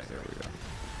 Alright, there we go.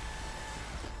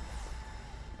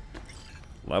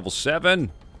 Level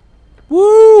 7.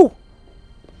 Woo!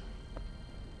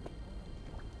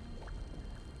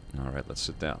 Alright, let's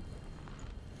sit down.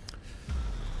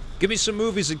 Give me some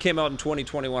movies that came out in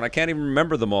 2021. I can't even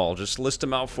remember them all. Just list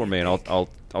them out for me, and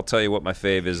I'll tell you what my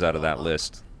fave is out of that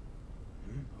list.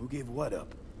 Who gave what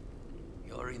up?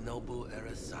 Yorinobu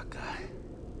Arasaka.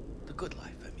 The good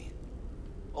life, I mean.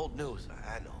 Old news,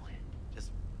 I know.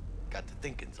 Just got to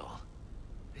thinking's all.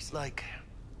 It's like,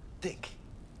 think.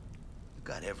 You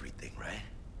got everything, right?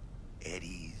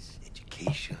 Eddies,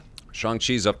 education.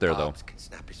 Shang-Chi's up there, though. Can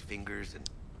snap his fingers and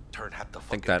turn half the I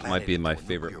think that might be my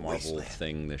favorite Marvel wasteland.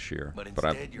 thing this year. But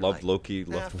I loved like, Loki,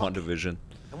 nah, loved fuck it. WandaVision.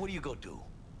 And what do you go do?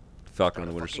 Falcon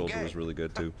and the Winter fucking Soldier was gang. really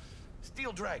good, too.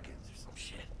 Steal dragons or some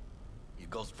shit. You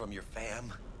go from your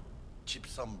fam, chip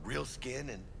some real skin,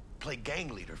 and play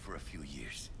gang leader for a few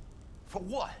years. For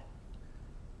what?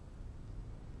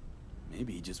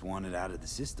 Maybe he just wanted out of the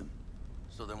system.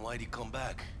 So then why'd he come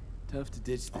back? Tough to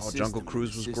ditch the Oh, system. Jungle when the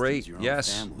Cruise was system's great. your own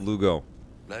Yes, family. Lugo.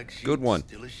 Black sheep, Good one.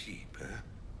 Still a sheep, huh?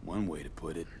 One way to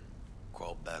put it.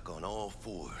 Crawl back on all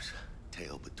fours.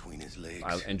 tail between his legs.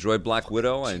 I enjoyed Black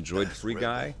Widow. I enjoyed Free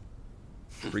Guy.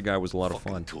 Free Guy was a lot of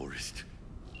fun. Tourist.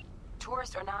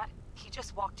 Tourist or not, he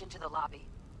just walked into the lobby.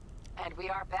 And we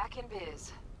are back in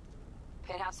biz.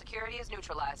 Penthouse security is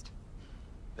neutralized.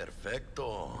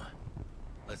 Perfecto.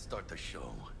 Let's start the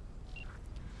show.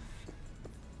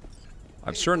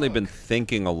 I've certainly been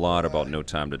thinking a lot about No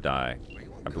Time to Die.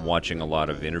 I've been watching a lot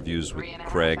of interviews with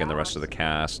Craig and the rest of the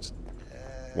cast.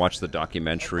 Watched the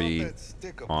documentary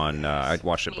on... I'd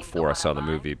watched it before I saw the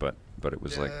movie, but it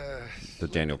was like the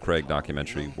Daniel Craig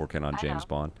documentary working on James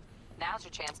Bond. Now's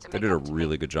your chance to They did a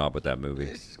really good job with that movie.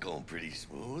 This is going pretty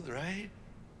smooth, right?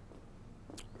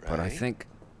 But I think,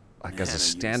 like, as a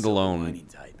standalone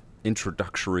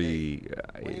introductory,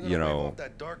 you know,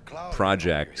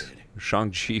 project,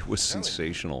 Shang-Chi was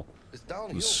sensational.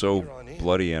 It was so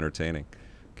bloody entertaining.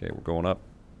 Okay, we're going up.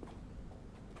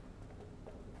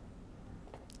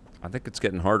 I think it's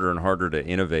getting harder and harder to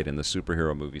innovate in the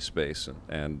superhero movie space,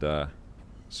 and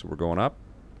so we're going up.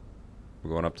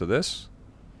 We're going up to this.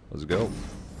 Let's go.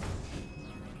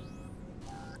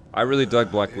 I really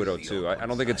dug Black Widow too. I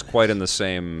don't think it's quite in the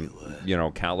same, you know,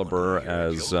 caliber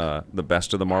as the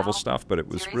best of the Marvel stuff, but it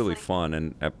was really fun,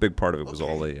 and a big part of it was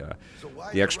all the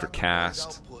extra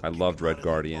cast. I loved Red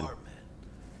Guardian.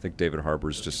 I think David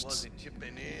Harbour's just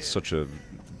such a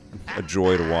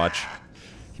joy to watch.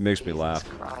 He makes me laugh.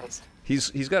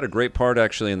 He's got a great part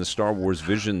actually in the Star Wars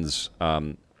Visions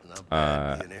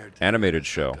animated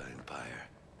show.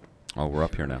 Oh, we're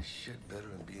up here now.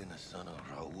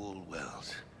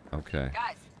 Okay.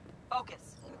 Guys,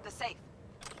 focus. The safe.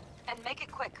 And make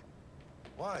it quick.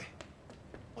 Why?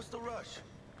 What's the rush?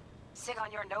 Sigon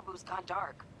Yorinobu's gone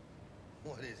dark.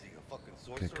 What is he, a fucking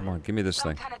sorcerer? Okay, come on, give me this Some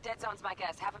thing. kind of dead zone's my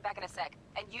guess. Have him back in a sec.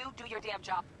 And you do your damn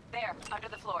job. There, under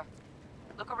the floor.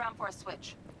 Look around for a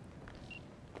switch.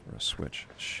 For a switch.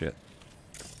 Shit.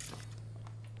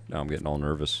 Now I'm getting all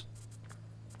nervous.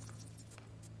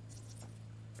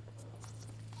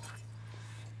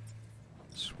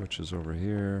 Switch is over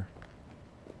here.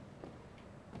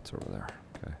 It's over there.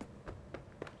 Okay.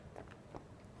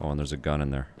 Oh, and there's a gun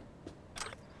in there.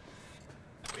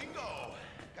 Bingo!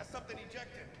 Got something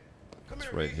ejected. Come It's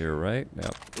here, right here, right? Yep.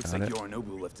 Looks got like it.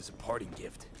 Yorinobu left us a parting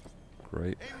gift.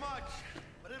 Great. Ain't much,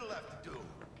 but it'll have to do.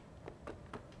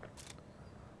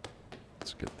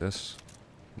 Let's get this.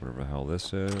 Whatever the hell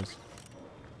this is.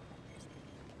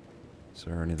 Is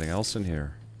there anything else in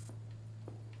here?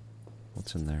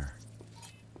 What's in there?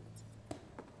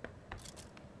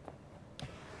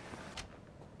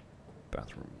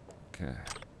 Bathroom. Okay.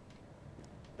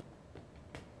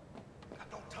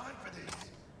 Got no time for this.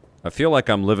 I feel like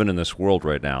I'm living in this world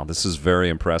right now. This is very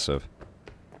impressive.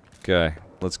 Okay,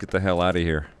 let's get the hell out of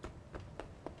here.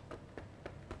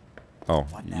 Oh.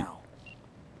 What now?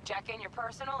 Jack in your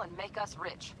personal and make us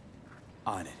rich.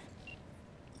 On it.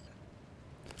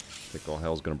 I think all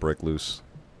hell's gonna break loose.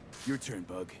 Your turn,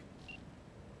 Bug.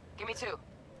 Give me 2.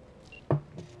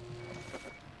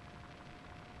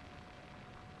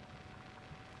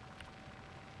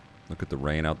 Look at the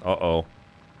rain out. Uh-oh.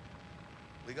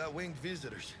 We got winged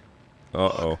visitors.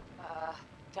 Uh-oh.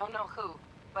 Don't know who,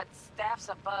 but staff's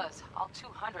a buzz. All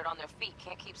 200 on their feet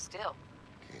can't keep still.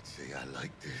 Can't say I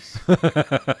like this.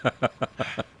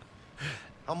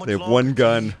 How much They have longer, one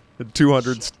gun.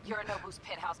 200, Yorinobu's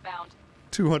penthouse bound.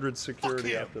 200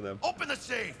 security after them. Open the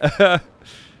safe!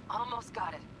 Almost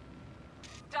got it.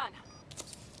 Done.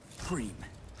 Cream.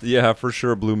 Yeah, for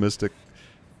sure, Blue Mystic.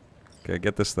 Okay,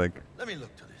 get this thing. Let me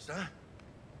look to this, huh?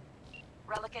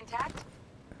 Relic intact?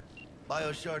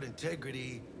 Bioshard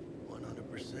integrity,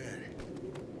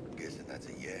 100%. Guessing that's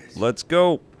a yes. Let's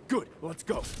go. Good, let's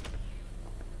go.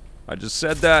 I just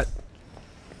said that.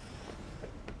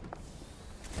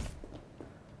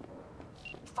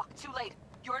 Fuck, too late.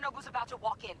 Yorinobu's about to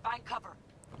walk in. Find cover.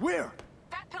 Where?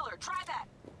 That pillar, try that.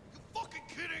 You fucking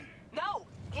kidding? No!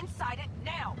 Inside it,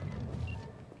 now!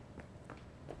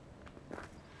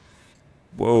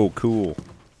 Whoa, cool.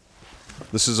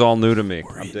 This is all new to me.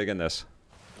 I'm digging this.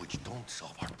 Which don't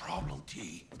solve our problem,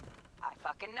 T. I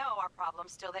fucking know our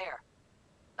problem's still there.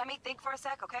 Let me think for a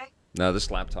sec, okay? No, this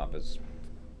laptop is...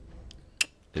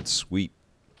 It's sweet.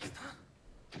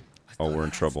 Oh, we're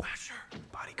in trouble.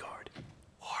 Bodyguard.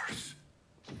 Wars.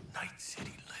 Night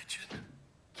City legend.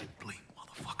 Bleep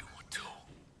motherfucking one too.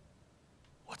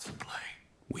 What's the play?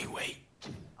 We wait.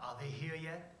 Are they here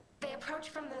yet? They approach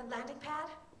from the landing pad?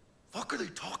 Fuck are they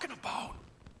talking about?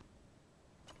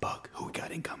 Bug, who we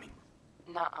got incoming?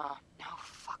 Nuh-uh. No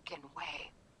fucking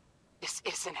way. This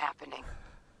isn't happening.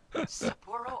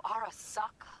 Saburo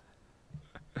Arasaka.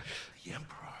 The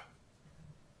Emperor.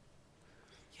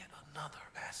 Yet another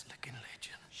ass-licking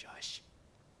legend. Shush.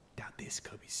 Doubt this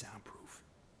could be soundproof.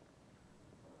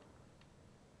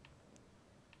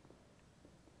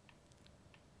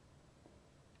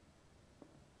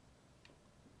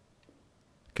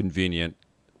 Convenient,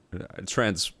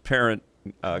 transparent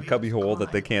cubbyhole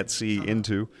that they can't see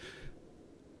into.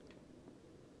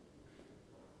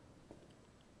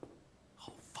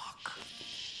 Oh, fuck.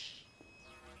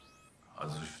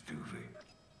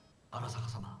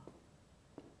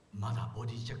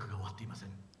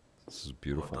 This is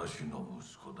beautiful.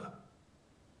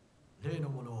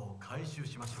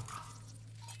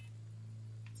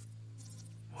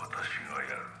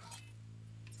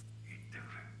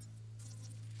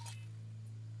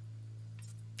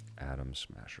 Atom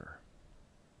Smasher.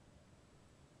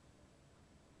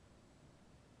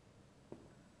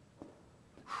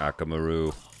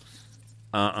 Akamaru.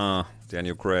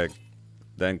 Daniel Craig.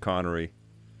 Then Connery.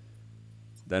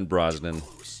 Then Brosnan.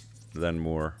 Then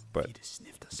Moore. But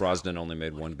Brosnan only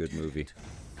made one good movie.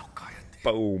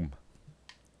 Boom.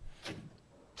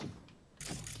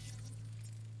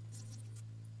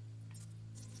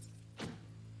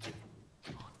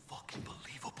 Unfucking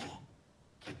believable.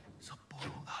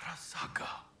 Sapporo Arasaka.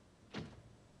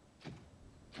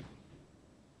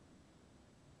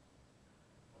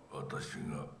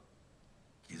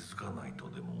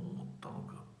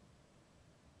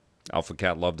 Alpha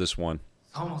Cat loved this one.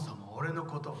 そもそも俺の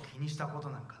ことを気にしたこと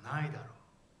なんかないだろう。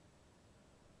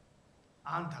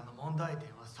あんたの問題点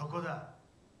はそこだ。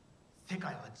世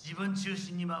界は自分中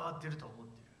心に回ってると思っ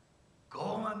てる。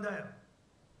傲慢だよ。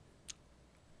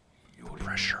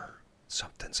Pressure.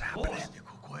 Something's どう happening. して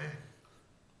ここへ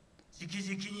直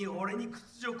々に俺に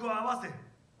屈辱を合わせ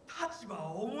立場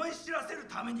を思い知らせる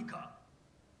ためにか。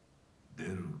出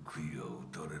る杭が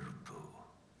打たれると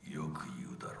よく言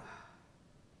うだろう。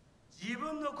自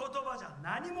分の言葉じゃ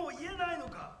何も言えないの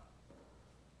か。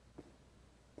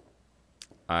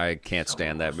 I can't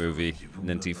stand that movie.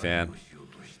 Ninty fan.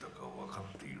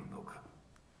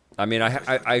 I mean,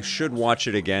 I should watch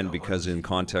it again because in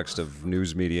context of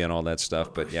news media and all that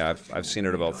stuff. But yeah, I've seen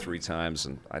it about 3 times,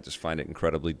 and I just find it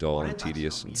incredibly dull and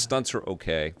tedious. And stunts are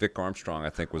okay. Vic Armstrong, I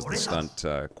think, was the stunt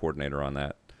coordinator on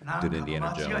that. Did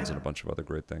Indiana Jones and a bunch of other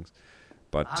great things.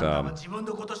 But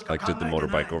like did the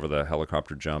motorbike over the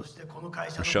helicopter jump.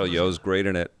 Michelle Yeoh's great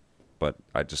in it, but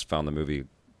I just found the movie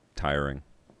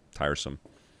tiresome.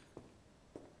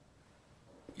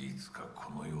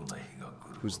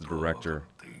 Who's the director?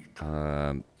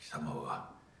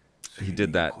 He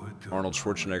did that Arnold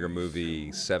Schwarzenegger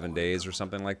movie, 7 Days or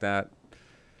something like that.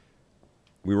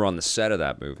 We were on the set of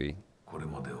that movie,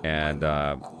 and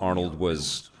Arnold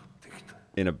was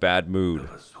in a bad mood,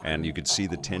 and you could see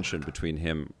the tension between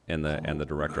him and the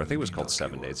director. I think it was called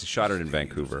 7 Days. He shot it in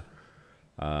Vancouver.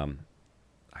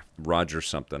 Roger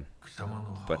something.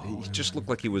 But he just looked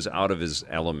like he was out of his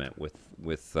element with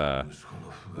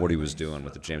what he was doing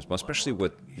with the James Bond, especially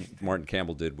what Martin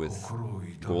Campbell did with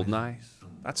Goldeneye.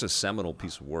 That's a seminal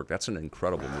piece of work. That's an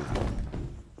incredible movie.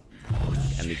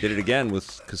 And he did it again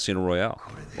with Casino Royale.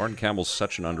 Martin Campbell's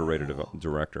such an underrated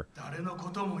director.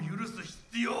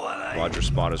 Roger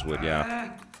Spottiswoode,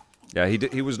 yeah. Yeah,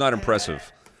 he was not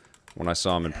impressive when I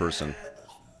saw him in person.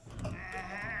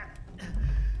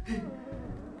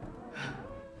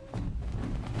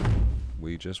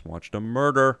 We just watched a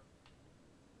murder.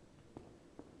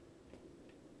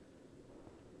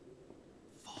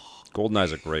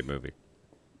 Goldeneye's a great movie.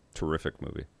 Terrific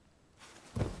movie.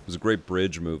 It was a great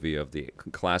bridge movie of the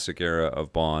classic era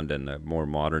of Bond and the more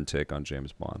modern take on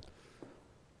James Bond.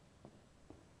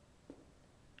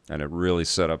 And it really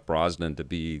set up Brosnan to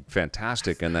be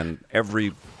fantastic, and then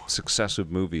every successive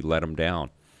movie let him down.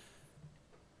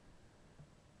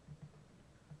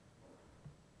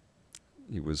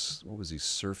 He was, what was he,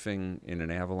 surfing in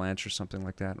an avalanche or something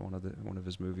like that in one of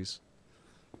his movies?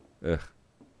 Ugh.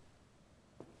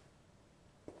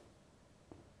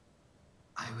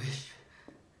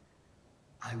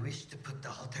 I wish to put the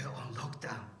hotel on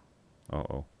lockdown.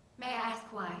 Uh-oh. May I ask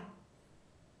why?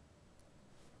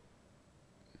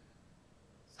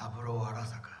 Saburo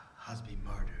Arasaka has been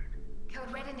murdered.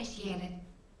 Code Red initiated.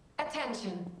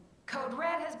 Attention. Code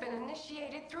Red has been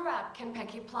initiated throughout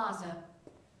Kenpeki Plaza.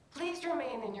 Please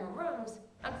remain in your rooms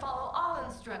and follow all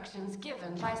instructions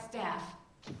given by staff.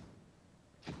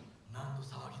 何の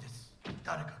騒ぎです。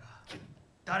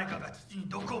誰かが土に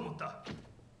毒を持った。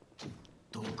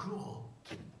毒を。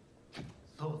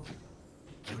そう。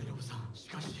頼信さん、し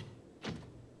かし。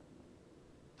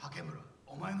竹村、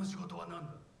お前の仕事は何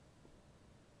だ。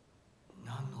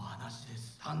何の話で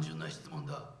す。単純な質問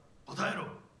だ。答えろ。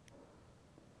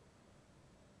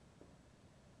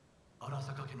荒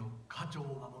坂家の家長を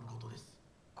守ることです。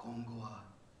今後は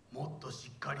もっと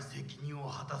しっかり責任を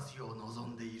果たすよう望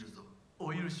んでいるぞ。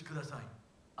お許しください、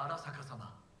荒坂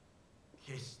様。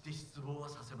決して失望は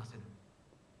させません。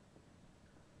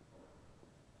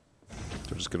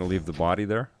 They're just gonna leave the body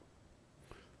there?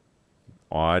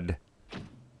 Odd.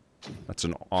 That's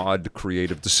an odd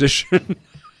creative decision.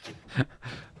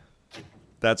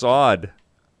 That's odd.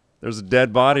 There's a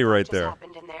dead body right there.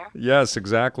 Yes,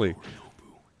 exactly.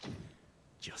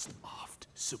 Just offed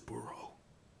Saburo.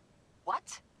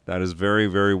 What? That is very,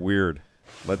 very weird.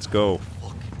 Let's go.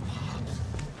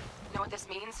 Know what this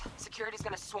means? Security's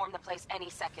gonna swarm the place any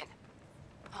second.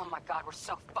 Oh my god, we're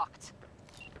so fucked.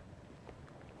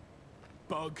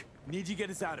 Bug, need you get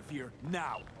us out of here,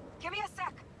 now. Give me a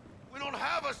sec. We don't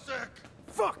have a sec.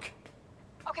 Fuck!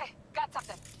 Okay, got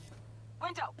something.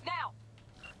 Window, now!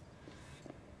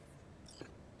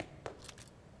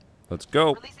 Let's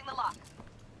go. Releasing the lock.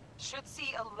 Should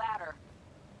see a ladder.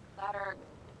 Ladder...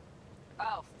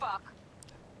 Oh, fuck.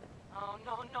 Oh,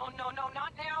 no, no, no, no,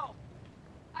 not now!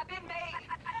 I've been made!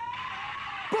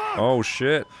 Oh,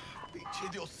 shit.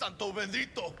 Pinche Dios santo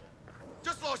bendito!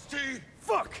 Just lost T!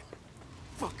 Fuck!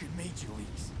 Fucking major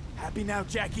leagues. Happy now,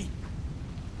 Jackie?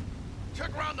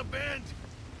 Check around the bend!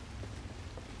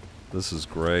 This is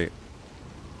great.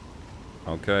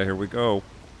 Okay, here we go.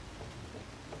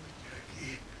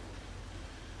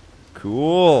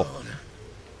 Cool.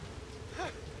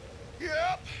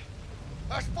 Yep!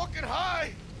 That's fucking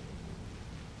high!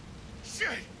 Shit!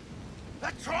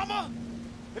 That trauma?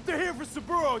 If they're here for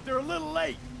Saburo, they're a little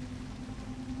late.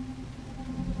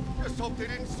 Just hope they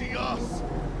didn't see us.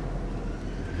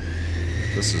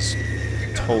 This is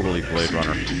totally Blade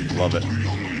Runner. Love it.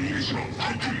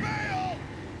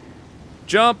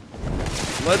 Jump!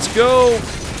 Let's go!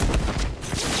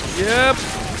 Yep!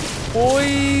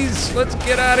 Boys! Let's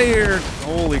get out of here!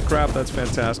 Holy crap, that's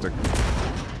fantastic.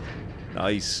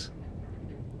 Nice.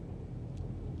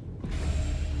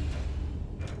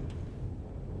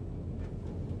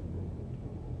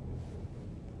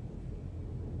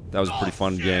 That was a pretty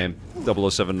fun game.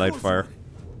 007 Nightfire.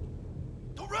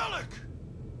 The relic!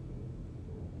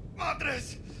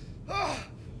 Madres! Oh,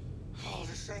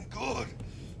 this ain't good.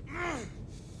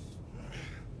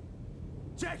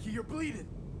 Jackie, you're bleeding.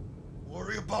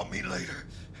 Worry about me later.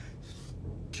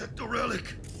 Check the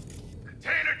relic.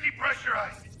 Container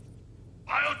depressurized.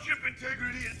 Biochip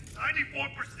integrity is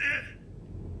 94%.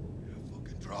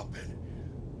 Fucking dropping.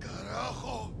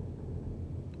 Carajo.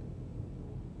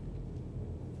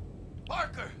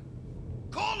 Parker!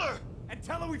 Call her! And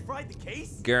tell her we fried the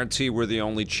case? Guarantee we're the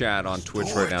only chat on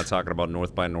Twitch right now talking about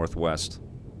North by Northwest.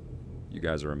 You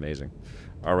guys are amazing.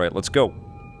 Alright, let's go.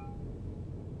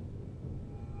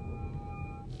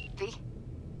 V?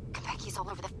 Konpeki's all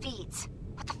over the feeds.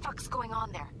 What the fuck's going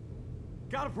on there?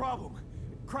 Got a problem.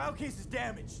 Cryo case is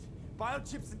damaged.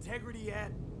 Biochip's integrity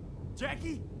at...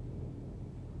 Jackie?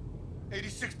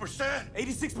 86%?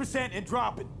 86% and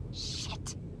dropping.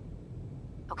 Shit.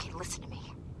 Okay, listen to me.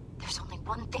 There's only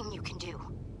one thing you can do.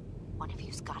 One of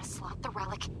you's gotta slot the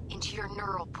relic into your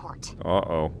neural port.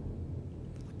 Uh-oh.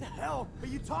 What the hell are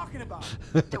you talking about?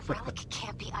 The relic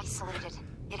can't be isolated.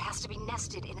 It has to be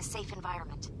nested in a safe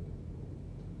environment.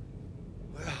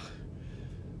 Well,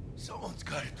 someone's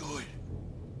gotta do it.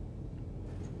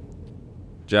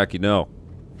 Jackie, no.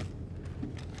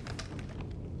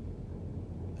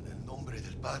 En el nombre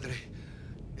del Padre,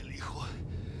 del Hijo,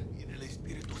 y del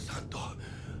Espíritu Santo.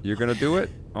 You're gonna do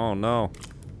it? Oh no.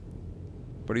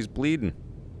 But he's bleeding.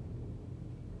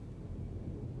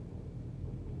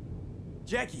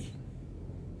 Jackie,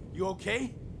 you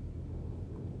okay?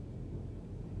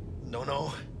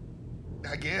 No.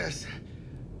 I guess.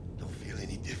 Don't feel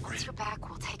any different. Once you're back,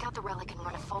 we'll take out the relic and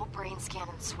run a full brain scan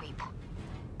and sweep.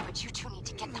 But you two need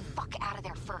to get the fuck out of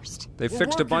there first. They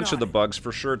fixed a bunch of the bugs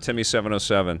for sure,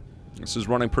 Timmy707. This is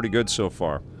running pretty good so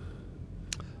far.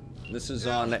 This is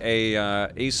on a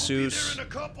ASUS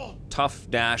TUF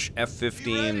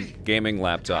F15 gaming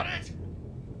laptop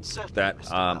that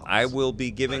I will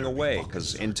be giving away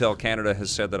because Intel Canada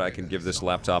has said that I can give this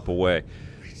laptop away.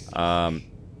 You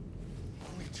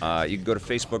can go to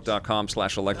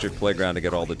facebook.com/electricplayground to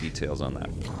get all the details on that.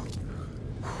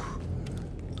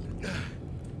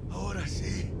 Ahora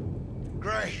sí.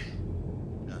 Great.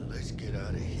 Now let's get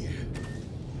out of here.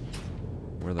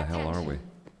 Where the hell are we?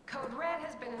 Code Red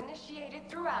has been initiated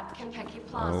throughout Konpeki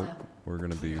Plaza. Oh, we're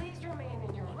gonna be. Please remain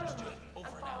in your rooms and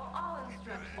follow all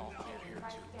instructions given by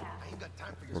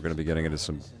staff. We're gonna be getting into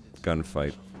some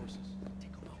gunfight.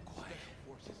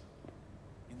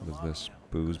 What is this?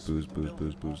 Booze, booze, booze,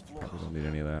 booze, booze. We don't need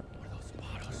any of that.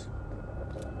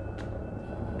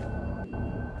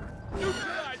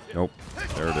 Nope.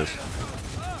 There it is.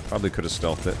 Probably could have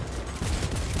stealthed it.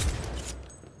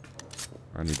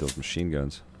 I need those machine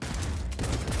guns.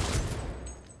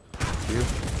 Thank you.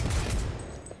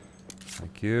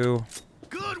 Thank you.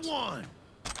 Good one.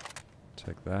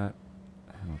 Take that.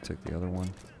 And I'll take the other one.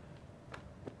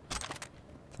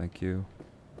 Thank you.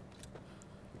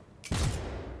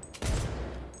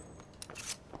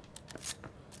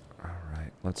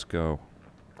 Alright, let's go.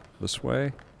 This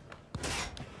way.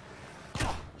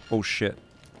 Oh shit.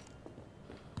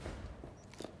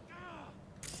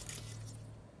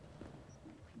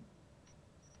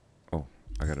 Oh,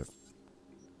 I got it.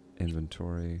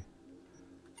 Inventory.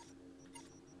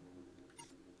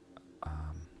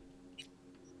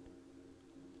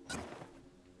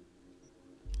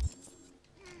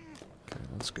 Okay,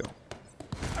 let's go.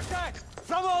 Attack!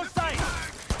 From all sides!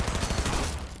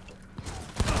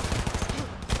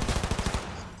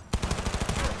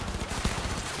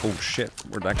 Oh shit,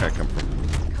 where'd that guy come from?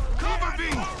 Cover me!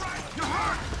 You're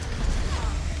hurt!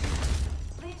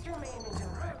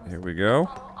 Here we go.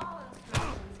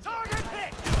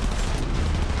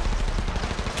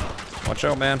 Watch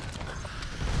out, man.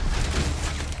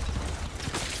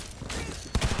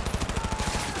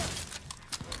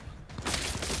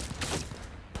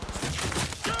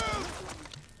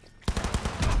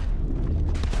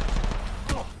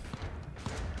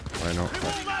 I know.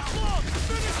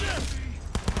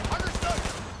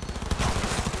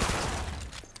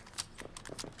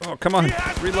 Oh, come on.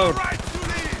 Reload.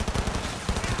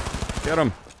 Get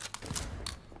him.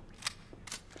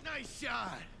 Nice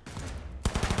shot.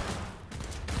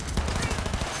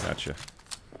 Gotcha.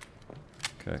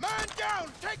 Okay. Man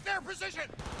down! Take their position!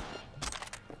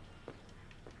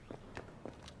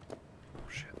 Oh,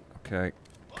 shit. Okay.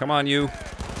 Come on, you.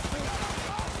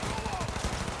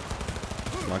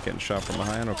 I'm not getting shot from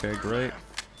behind. Okay, great.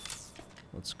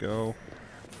 Let's go.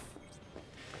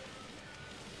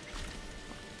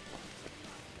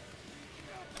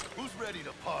 Who's ready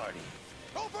to party?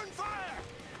 Open fire!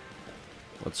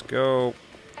 Let's go.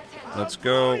 Let's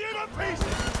go.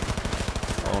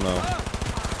 Oh no.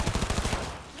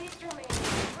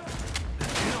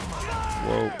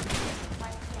 Whoa.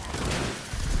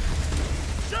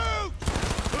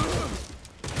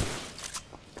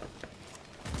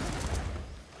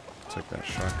 Take that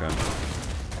shotgun.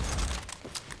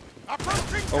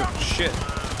 Oh shit. I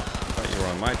thought you were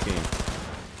on my team.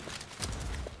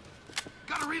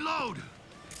 Gotta reload.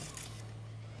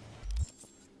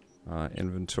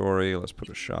 Inventory. Let's put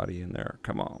a shotty in there.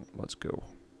 Come on. Let's go.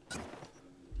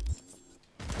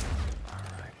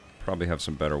 Alright. Probably have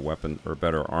some better weapon or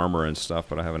better armor and stuff,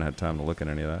 but I haven't had time to look at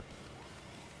any of that.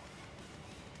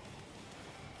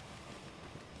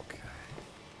 Okay.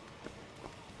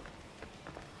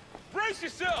 Brace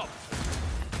yourself!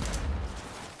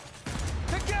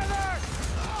 Together!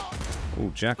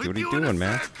 Oh, Jackie, what are you doing,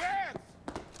 man?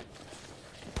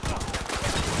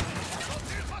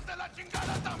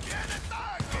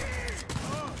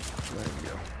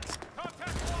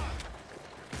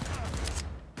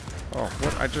 Oh,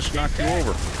 what? I just knocked you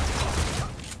over.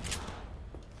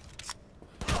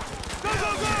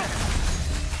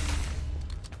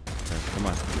 Okay, come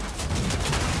on.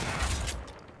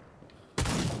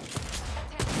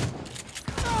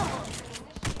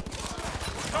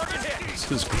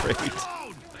 This is great.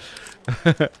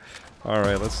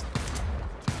 Alright, let's...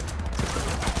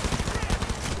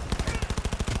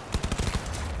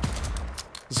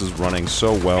 This is running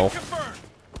so well.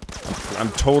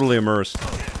 I'm totally immersed.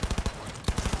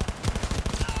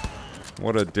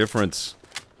 What a difference.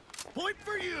 Point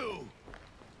for you.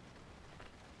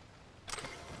 I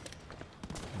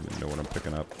don't even know what I'm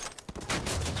picking up.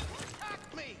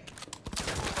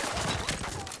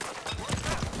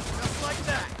 Just like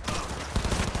that.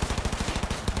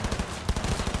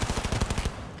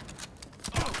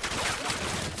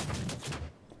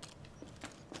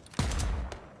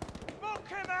 Smoke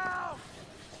him out!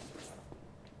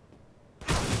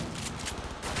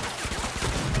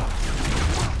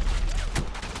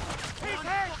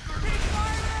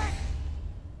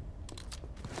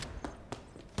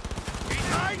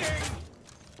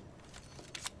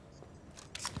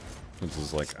 This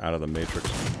is like out of the Matrix.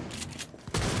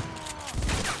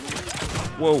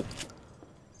 Whoa.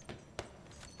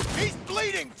 He's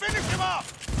bleeding. Finish him up.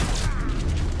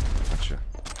 Gotcha.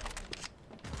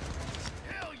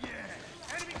 Hell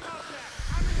yeah. Enemy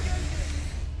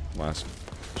Last.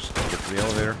 Just get to the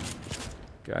elevator.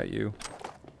 Got you.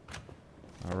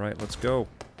 Alright, let's go.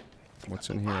 What's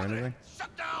in here? Anything?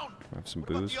 Shut down. I have some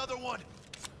What about booze. the other one?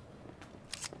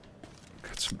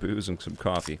 Got some booze and some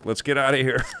coffee. Let's get out of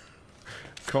here.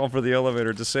 Call for the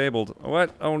elevator. Disabled.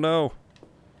 What? Oh no.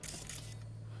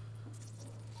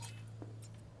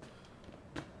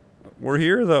 We're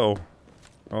here, though.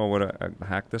 Oh, what? I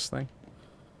hack this thing?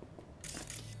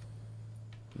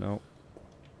 No.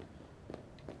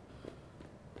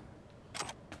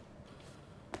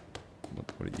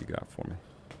 What do you got for me?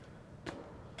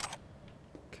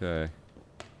 Okay.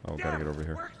 Oh, gotta get over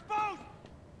here. All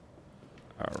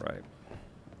right.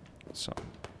 Something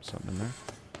in there.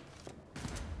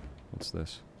 What's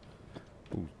this?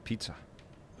 Ooh, pizza.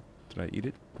 Did I eat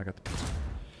it? I got the pizza.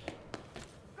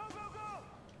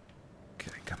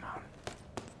 Okay, come on.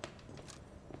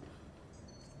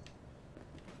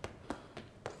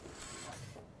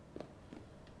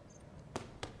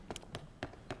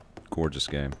 Gorgeous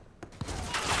game.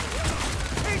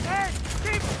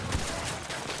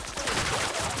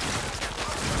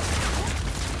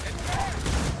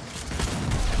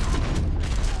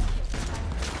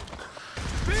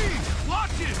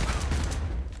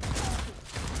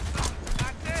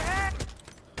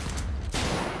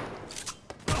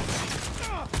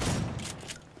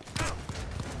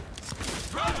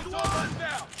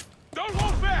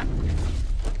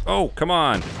 Oh, come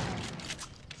on.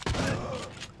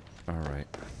 All right.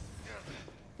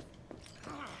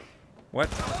 What?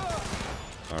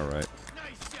 All right.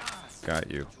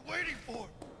 Got you.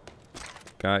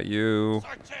 Got you.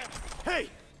 Hey,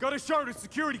 got a charter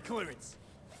security clearance.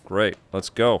 Great. Let's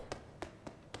go.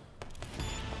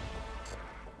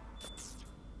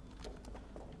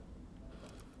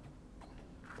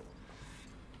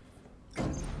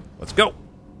 Let's go.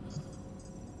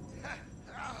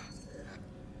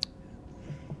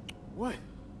 What?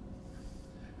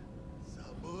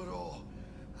 Saburo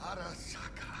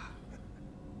Arasaka.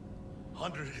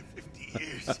 150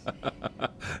 years.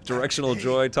 Directional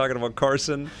Joy talking about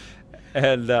Carson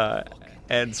and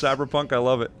Cyberpunk. I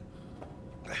love it.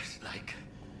 That's like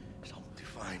some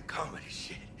defined comedy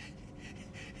shit.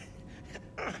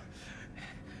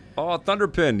 Oh,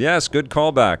 Thunderpin. Yes, good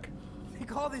callback. You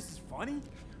call this funny?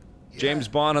 James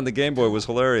Bond on the Game Boy was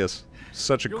hilarious.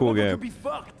 Such a cool game. Could be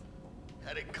fucked.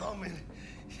 Had it coming.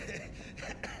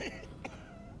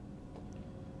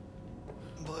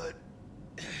 But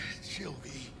chill,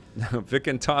 V. Vic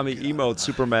and Tommy emote,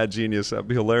 super mad genius. That'd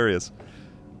be hilarious.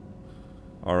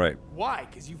 All right. Why?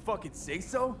 'Cause you fucking say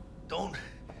so? Don't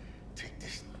take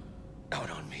this out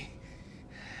on me.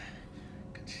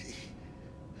 I can see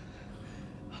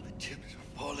how the chips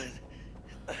are falling.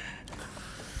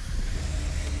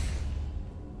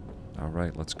 All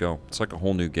right, let's go. It's like a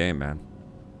whole new game, man.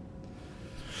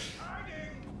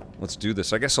 Let's do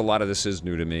this. I guess a lot of this is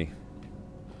new to me.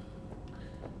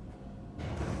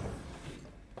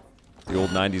 The old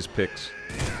 90s picks.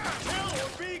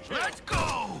 Let's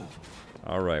go!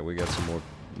 All right, we got some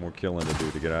more killing to do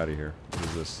to get out of here. What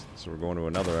is this? So we're going to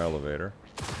another elevator.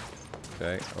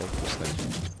 Okay. Oh, this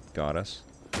thing got us.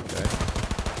 Okay.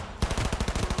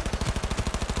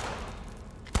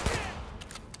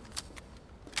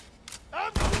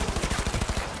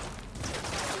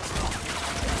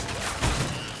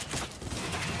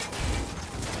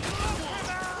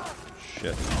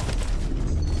 Shit.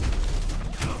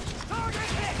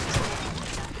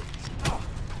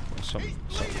 Something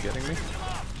getting me?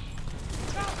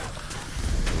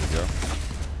 There we go.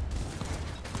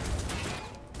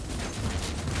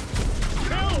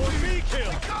 Kill or be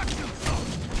killed.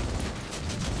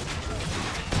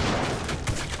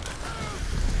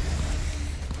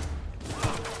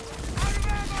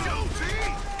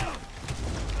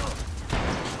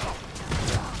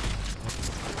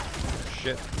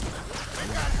 Shit.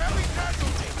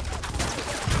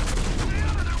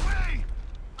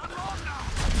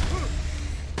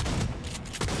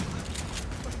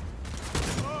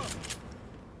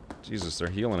 Jesus, they're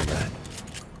healing again.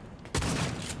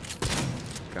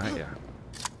 Got ya.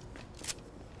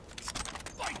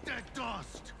 Fight that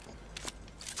dust!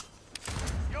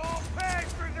 You'll pay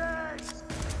for this!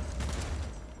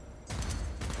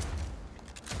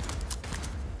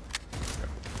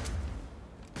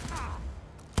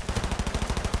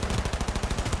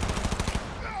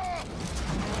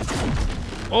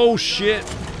 Oh shit!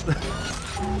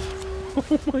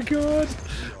 Oh my god!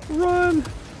 Run!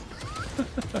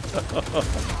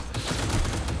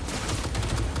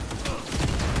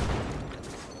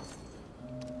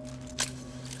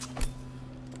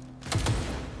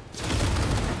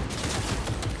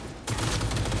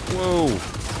 Whoa!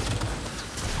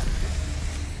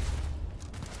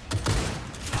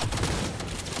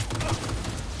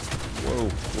 Whoa!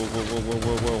 Whoa! Whoa! Whoa! Whoa!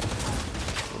 Whoa! Whoa!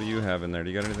 What do you have in there? Do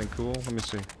you got anything cool? Let me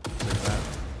see. Take that.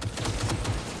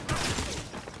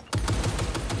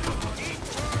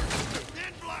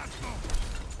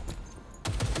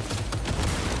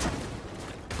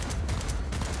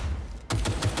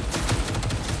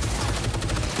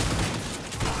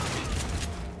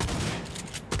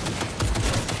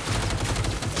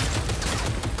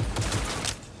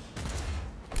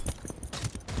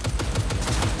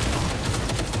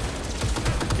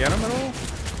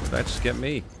 Alright, just get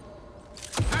me.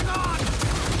 Hang on!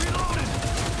 Reloading!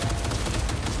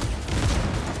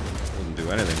 Doesn't do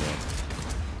anything though.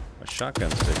 My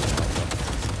shotgun's taking out though.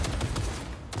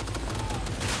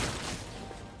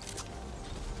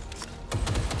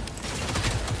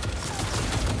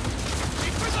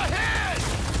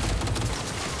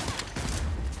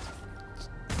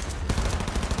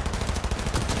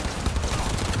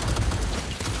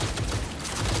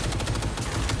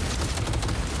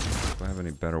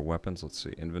 Better weapons. Let's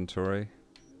see. Inventory.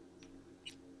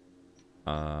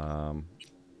 What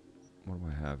do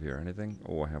I have here? Anything?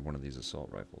 Oh, I have one of these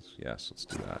assault rifles. Yes, let's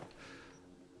do that.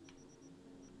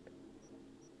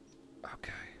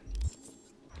 Okay.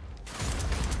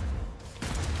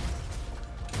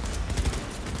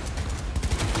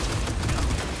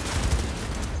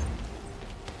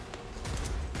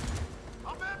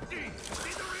 I'm empty!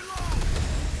 Need to reload!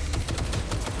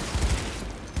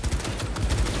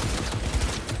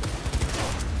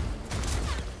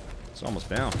 It's almost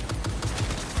down.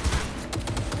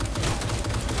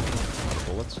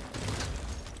 Bullets.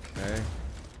 Okay.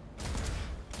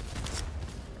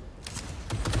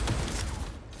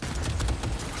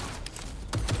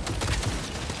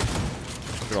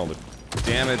 Look at all the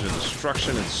damage and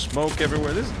destruction and smoke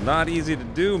everywhere. This is not easy to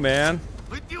do, man.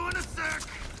 With you in a sec.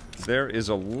 There is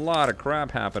a lot of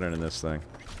crap happening in this thing.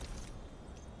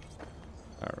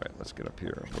 Alright, let's get up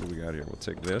here. What do we got here? We'll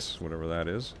take this, whatever that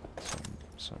is.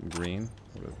 Something green.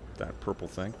 What is that purple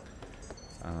thing?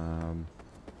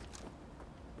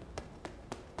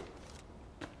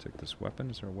 Take this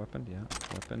weapon. Is there a weapon? Yeah,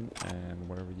 weapon. And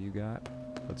whatever you got.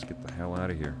 Let's get the hell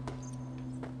out of here.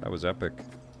 That was epic.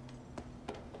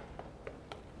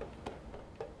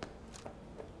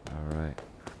 Alright.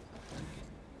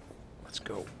 Let's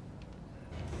go.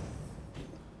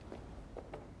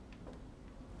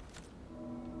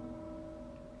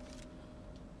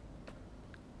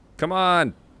 Come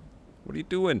on! What are you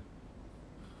doing?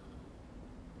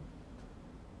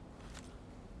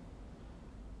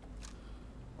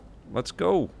 Let's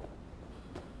go.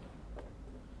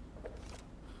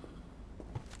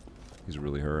 He's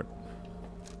really hurt.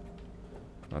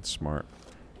 That's smart.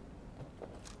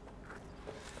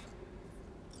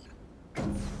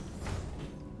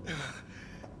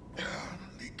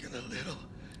 Leaking a little.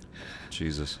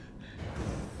 Jesus.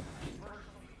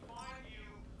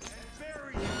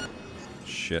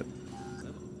 Shit.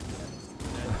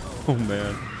 Oh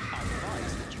man.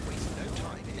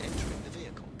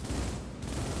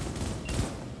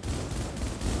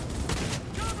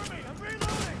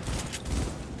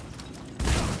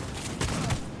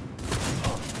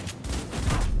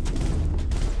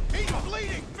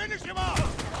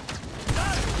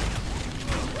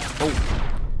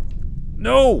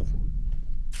 No!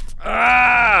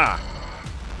 Ah!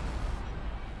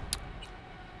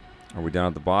 Are we down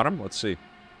at the bottom? Let's see.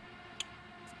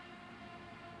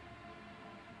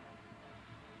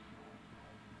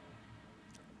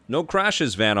 No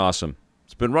crashes, Van Awesome.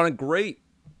 It's been running great.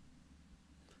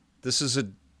 This is a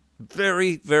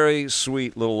very, very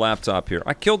sweet little laptop here.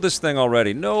 I killed this thing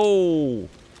already. No!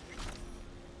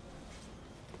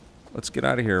 Let's get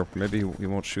out of here. Maybe he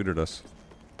won't shoot at us.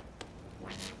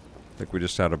 I think we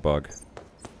just had a bug.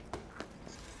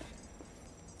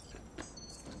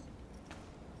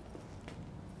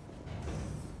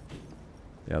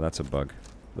 Yeah, that's a bug.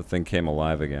 The thing came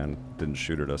alive again. Didn't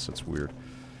shoot at us. It's weird.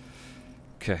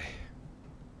 Okay.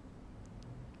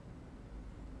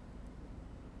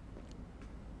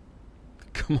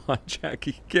 Come on,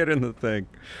 Jackie. Get in the thing.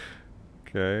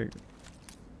 Okay.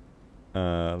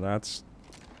 That's...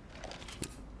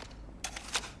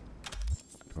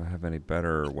 Do I have any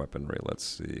better weaponry? Let's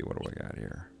see. What do I got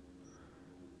here?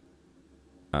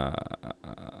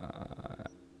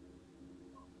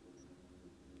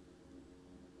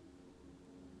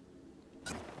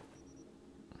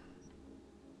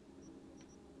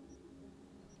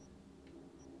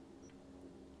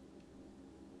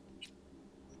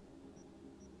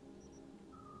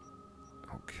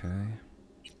 Okay.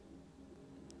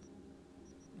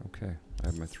 Okay. I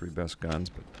have my 3 best guns,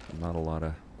 but not a lot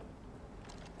of...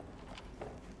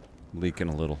 Leaking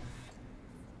a little.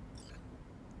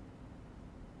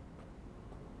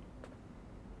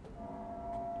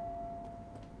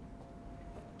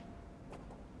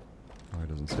 Oh, he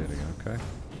doesn't say it again. Okay.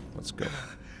 Let's go.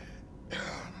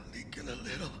 Leaking a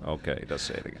little. Okay, he does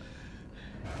say it again.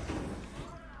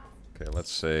 Okay,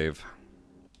 let's save.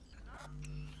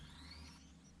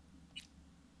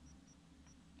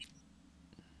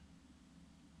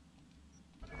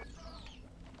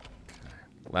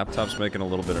 Laptop's making a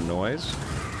little bit of noise.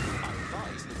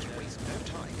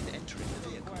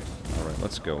 Alright,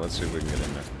 let's go. Let's see if we can get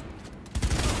in there.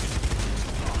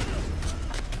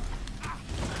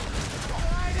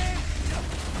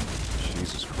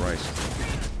 Christ.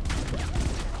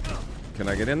 Can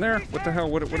I get in there? What the hell?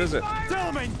 What is it?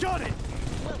 Delamain, got it!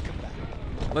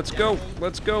 Let's go.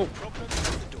 Let's go. You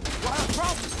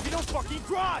don't fucking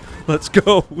drive! Let's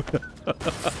go.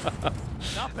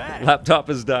 Not bad. Laptop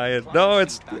is dying. No,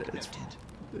 it's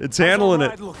handling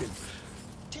it.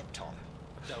 Tip-top,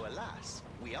 though alas,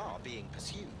 we are being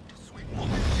pursued.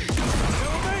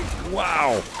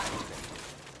 Wow.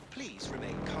 Please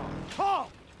remain calm.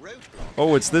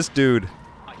 Oh, it's this dude.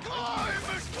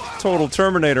 Total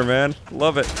Terminator, man.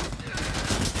 Love it.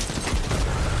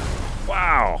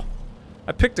 Wow.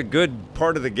 I picked a good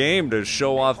part of the game to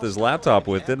show off this laptop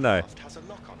with, didn't I?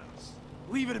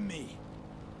 Leave it to me.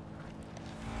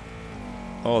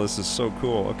 Oh, this is so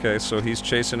cool. Okay, so he's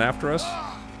chasing after us?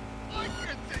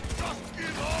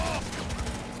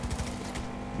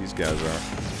 These guys are.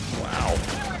 Wow.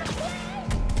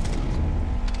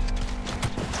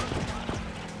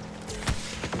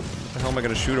 What the hell am I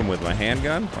going to shoot him with? My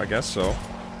handgun? I guess so.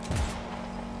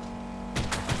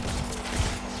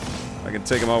 I can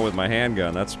take him out with my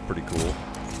handgun. That's pretty cool.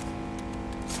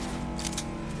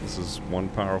 This is one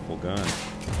powerful gun.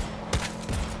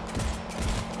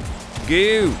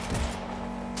 Go!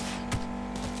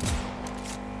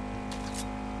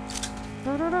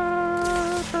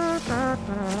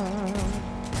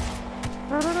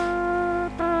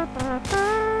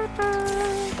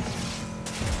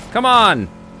 Come on!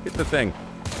 Hit the thing.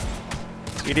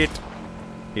 Hit it.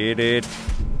 Hit it.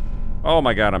 Oh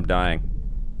my god, I'm dying.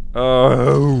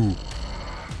 Oh.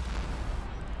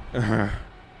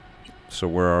 So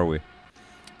where are we?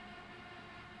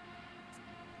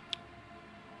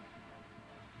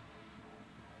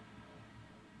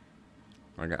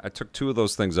 I took 2 of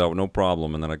those things out, no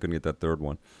problem, and then I couldn't get that third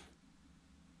one.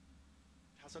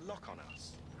 Has a lock on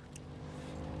us.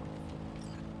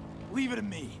 Leave it to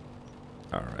me.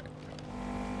 All right.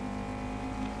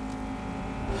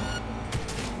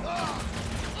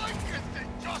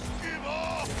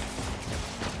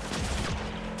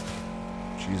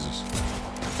 Jesus.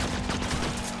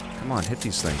 Come on, hit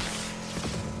these things.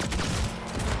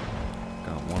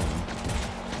 Got one of them.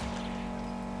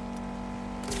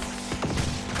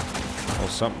 Oh,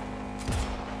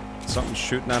 something's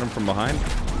shooting at him from behind.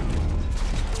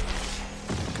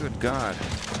 Good God.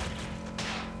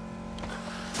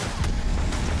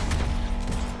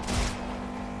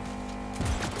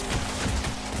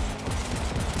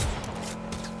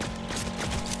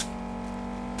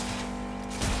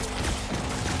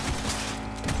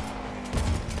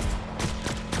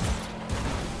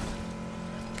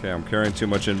 Okay, I'm carrying too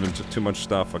much too much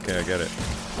stuff. Okay, I get it.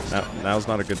 Now's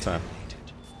not a good time.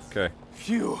 Okay.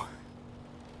 Phew.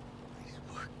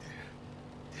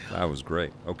 That was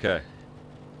great. Okay.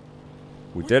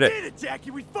 We did it. We did it,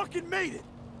 Jackie. We fucking made it.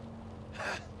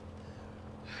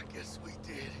 I guess we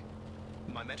did.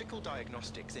 My medical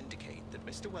diagnostics indicate that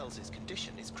Mr. Wells's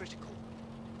condition is critical.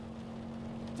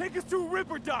 Take us to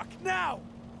Ripper Dock now.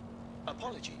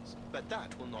 Apologies, but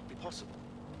that will not be possible.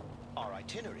 Our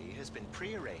itinerary has been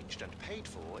pre-arranged and paid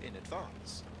for in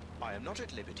advance. I am not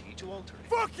at liberty to alter it.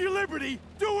 Fuck your liberty!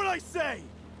 Do what I say!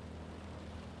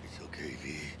 It's okay,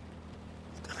 V.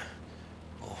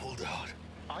 I'll hold out.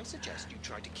 I suggest you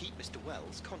try to keep Mr.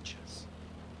 Wells conscious.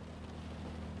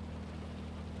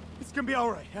 It's gonna be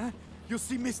alright, huh? You'll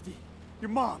see Misty, your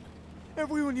mom,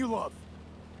 everyone you love.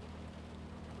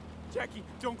 Jackie,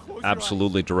 don't close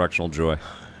Absolutely your eyes. directional joy.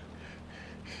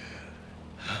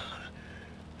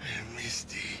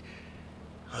 Misty.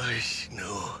 I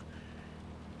know.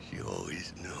 She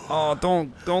always knew. Oh,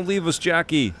 don't leave us,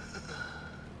 Jackie.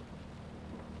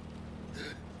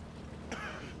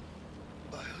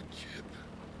 Biochip.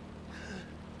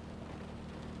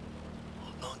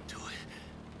 Hold on to it.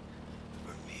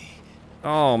 For me.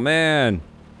 Oh man.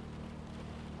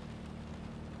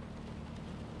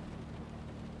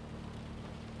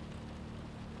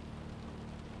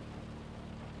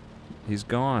 He's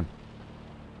gone.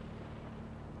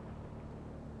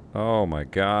 Oh my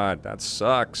god, that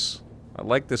sucks. I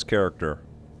like this character.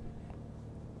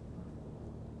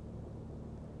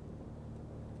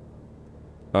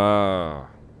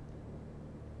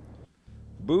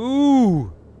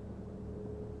 Boo!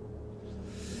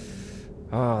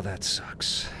 Oh, that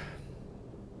sucks.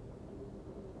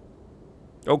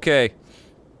 Okay.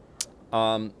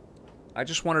 I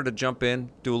just wanted to jump in,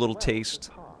 do a little taste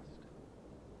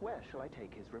Where shall I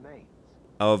take his remains?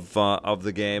 of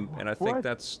the game, and I think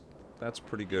that's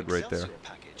pretty good right there.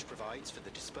 Package provides for the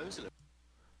disposal of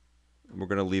We're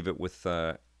gonna leave it with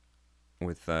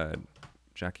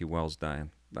Jackie Wells dying.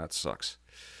 That sucks.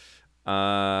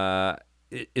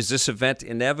 Is this event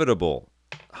inevitable?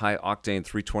 High Octane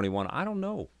 321. I don't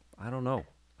know.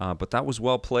 But that was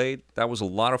well played. That was a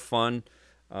lot of fun.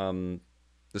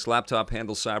 This laptop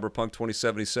handles Cyberpunk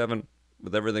 2077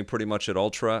 with everything pretty much at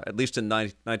ultra, at least in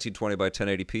 1920 by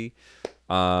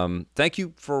 1080p. Thank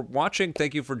you for watching.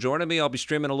 Thank you for joining me. I'll be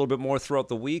streaming a little bit more throughout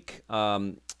the week.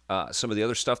 Some of the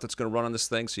other stuff that's going to run on this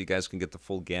thing, so you guys can get the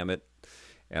full gamut,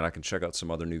 and I can check out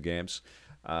some other new games.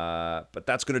 But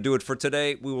that's going to do it for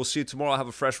today. We will see you tomorrow. I'll have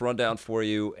a fresh rundown for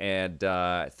you, and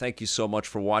thank you so much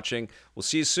for watching. We'll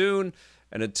see you soon,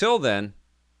 and until then,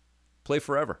 play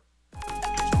forever.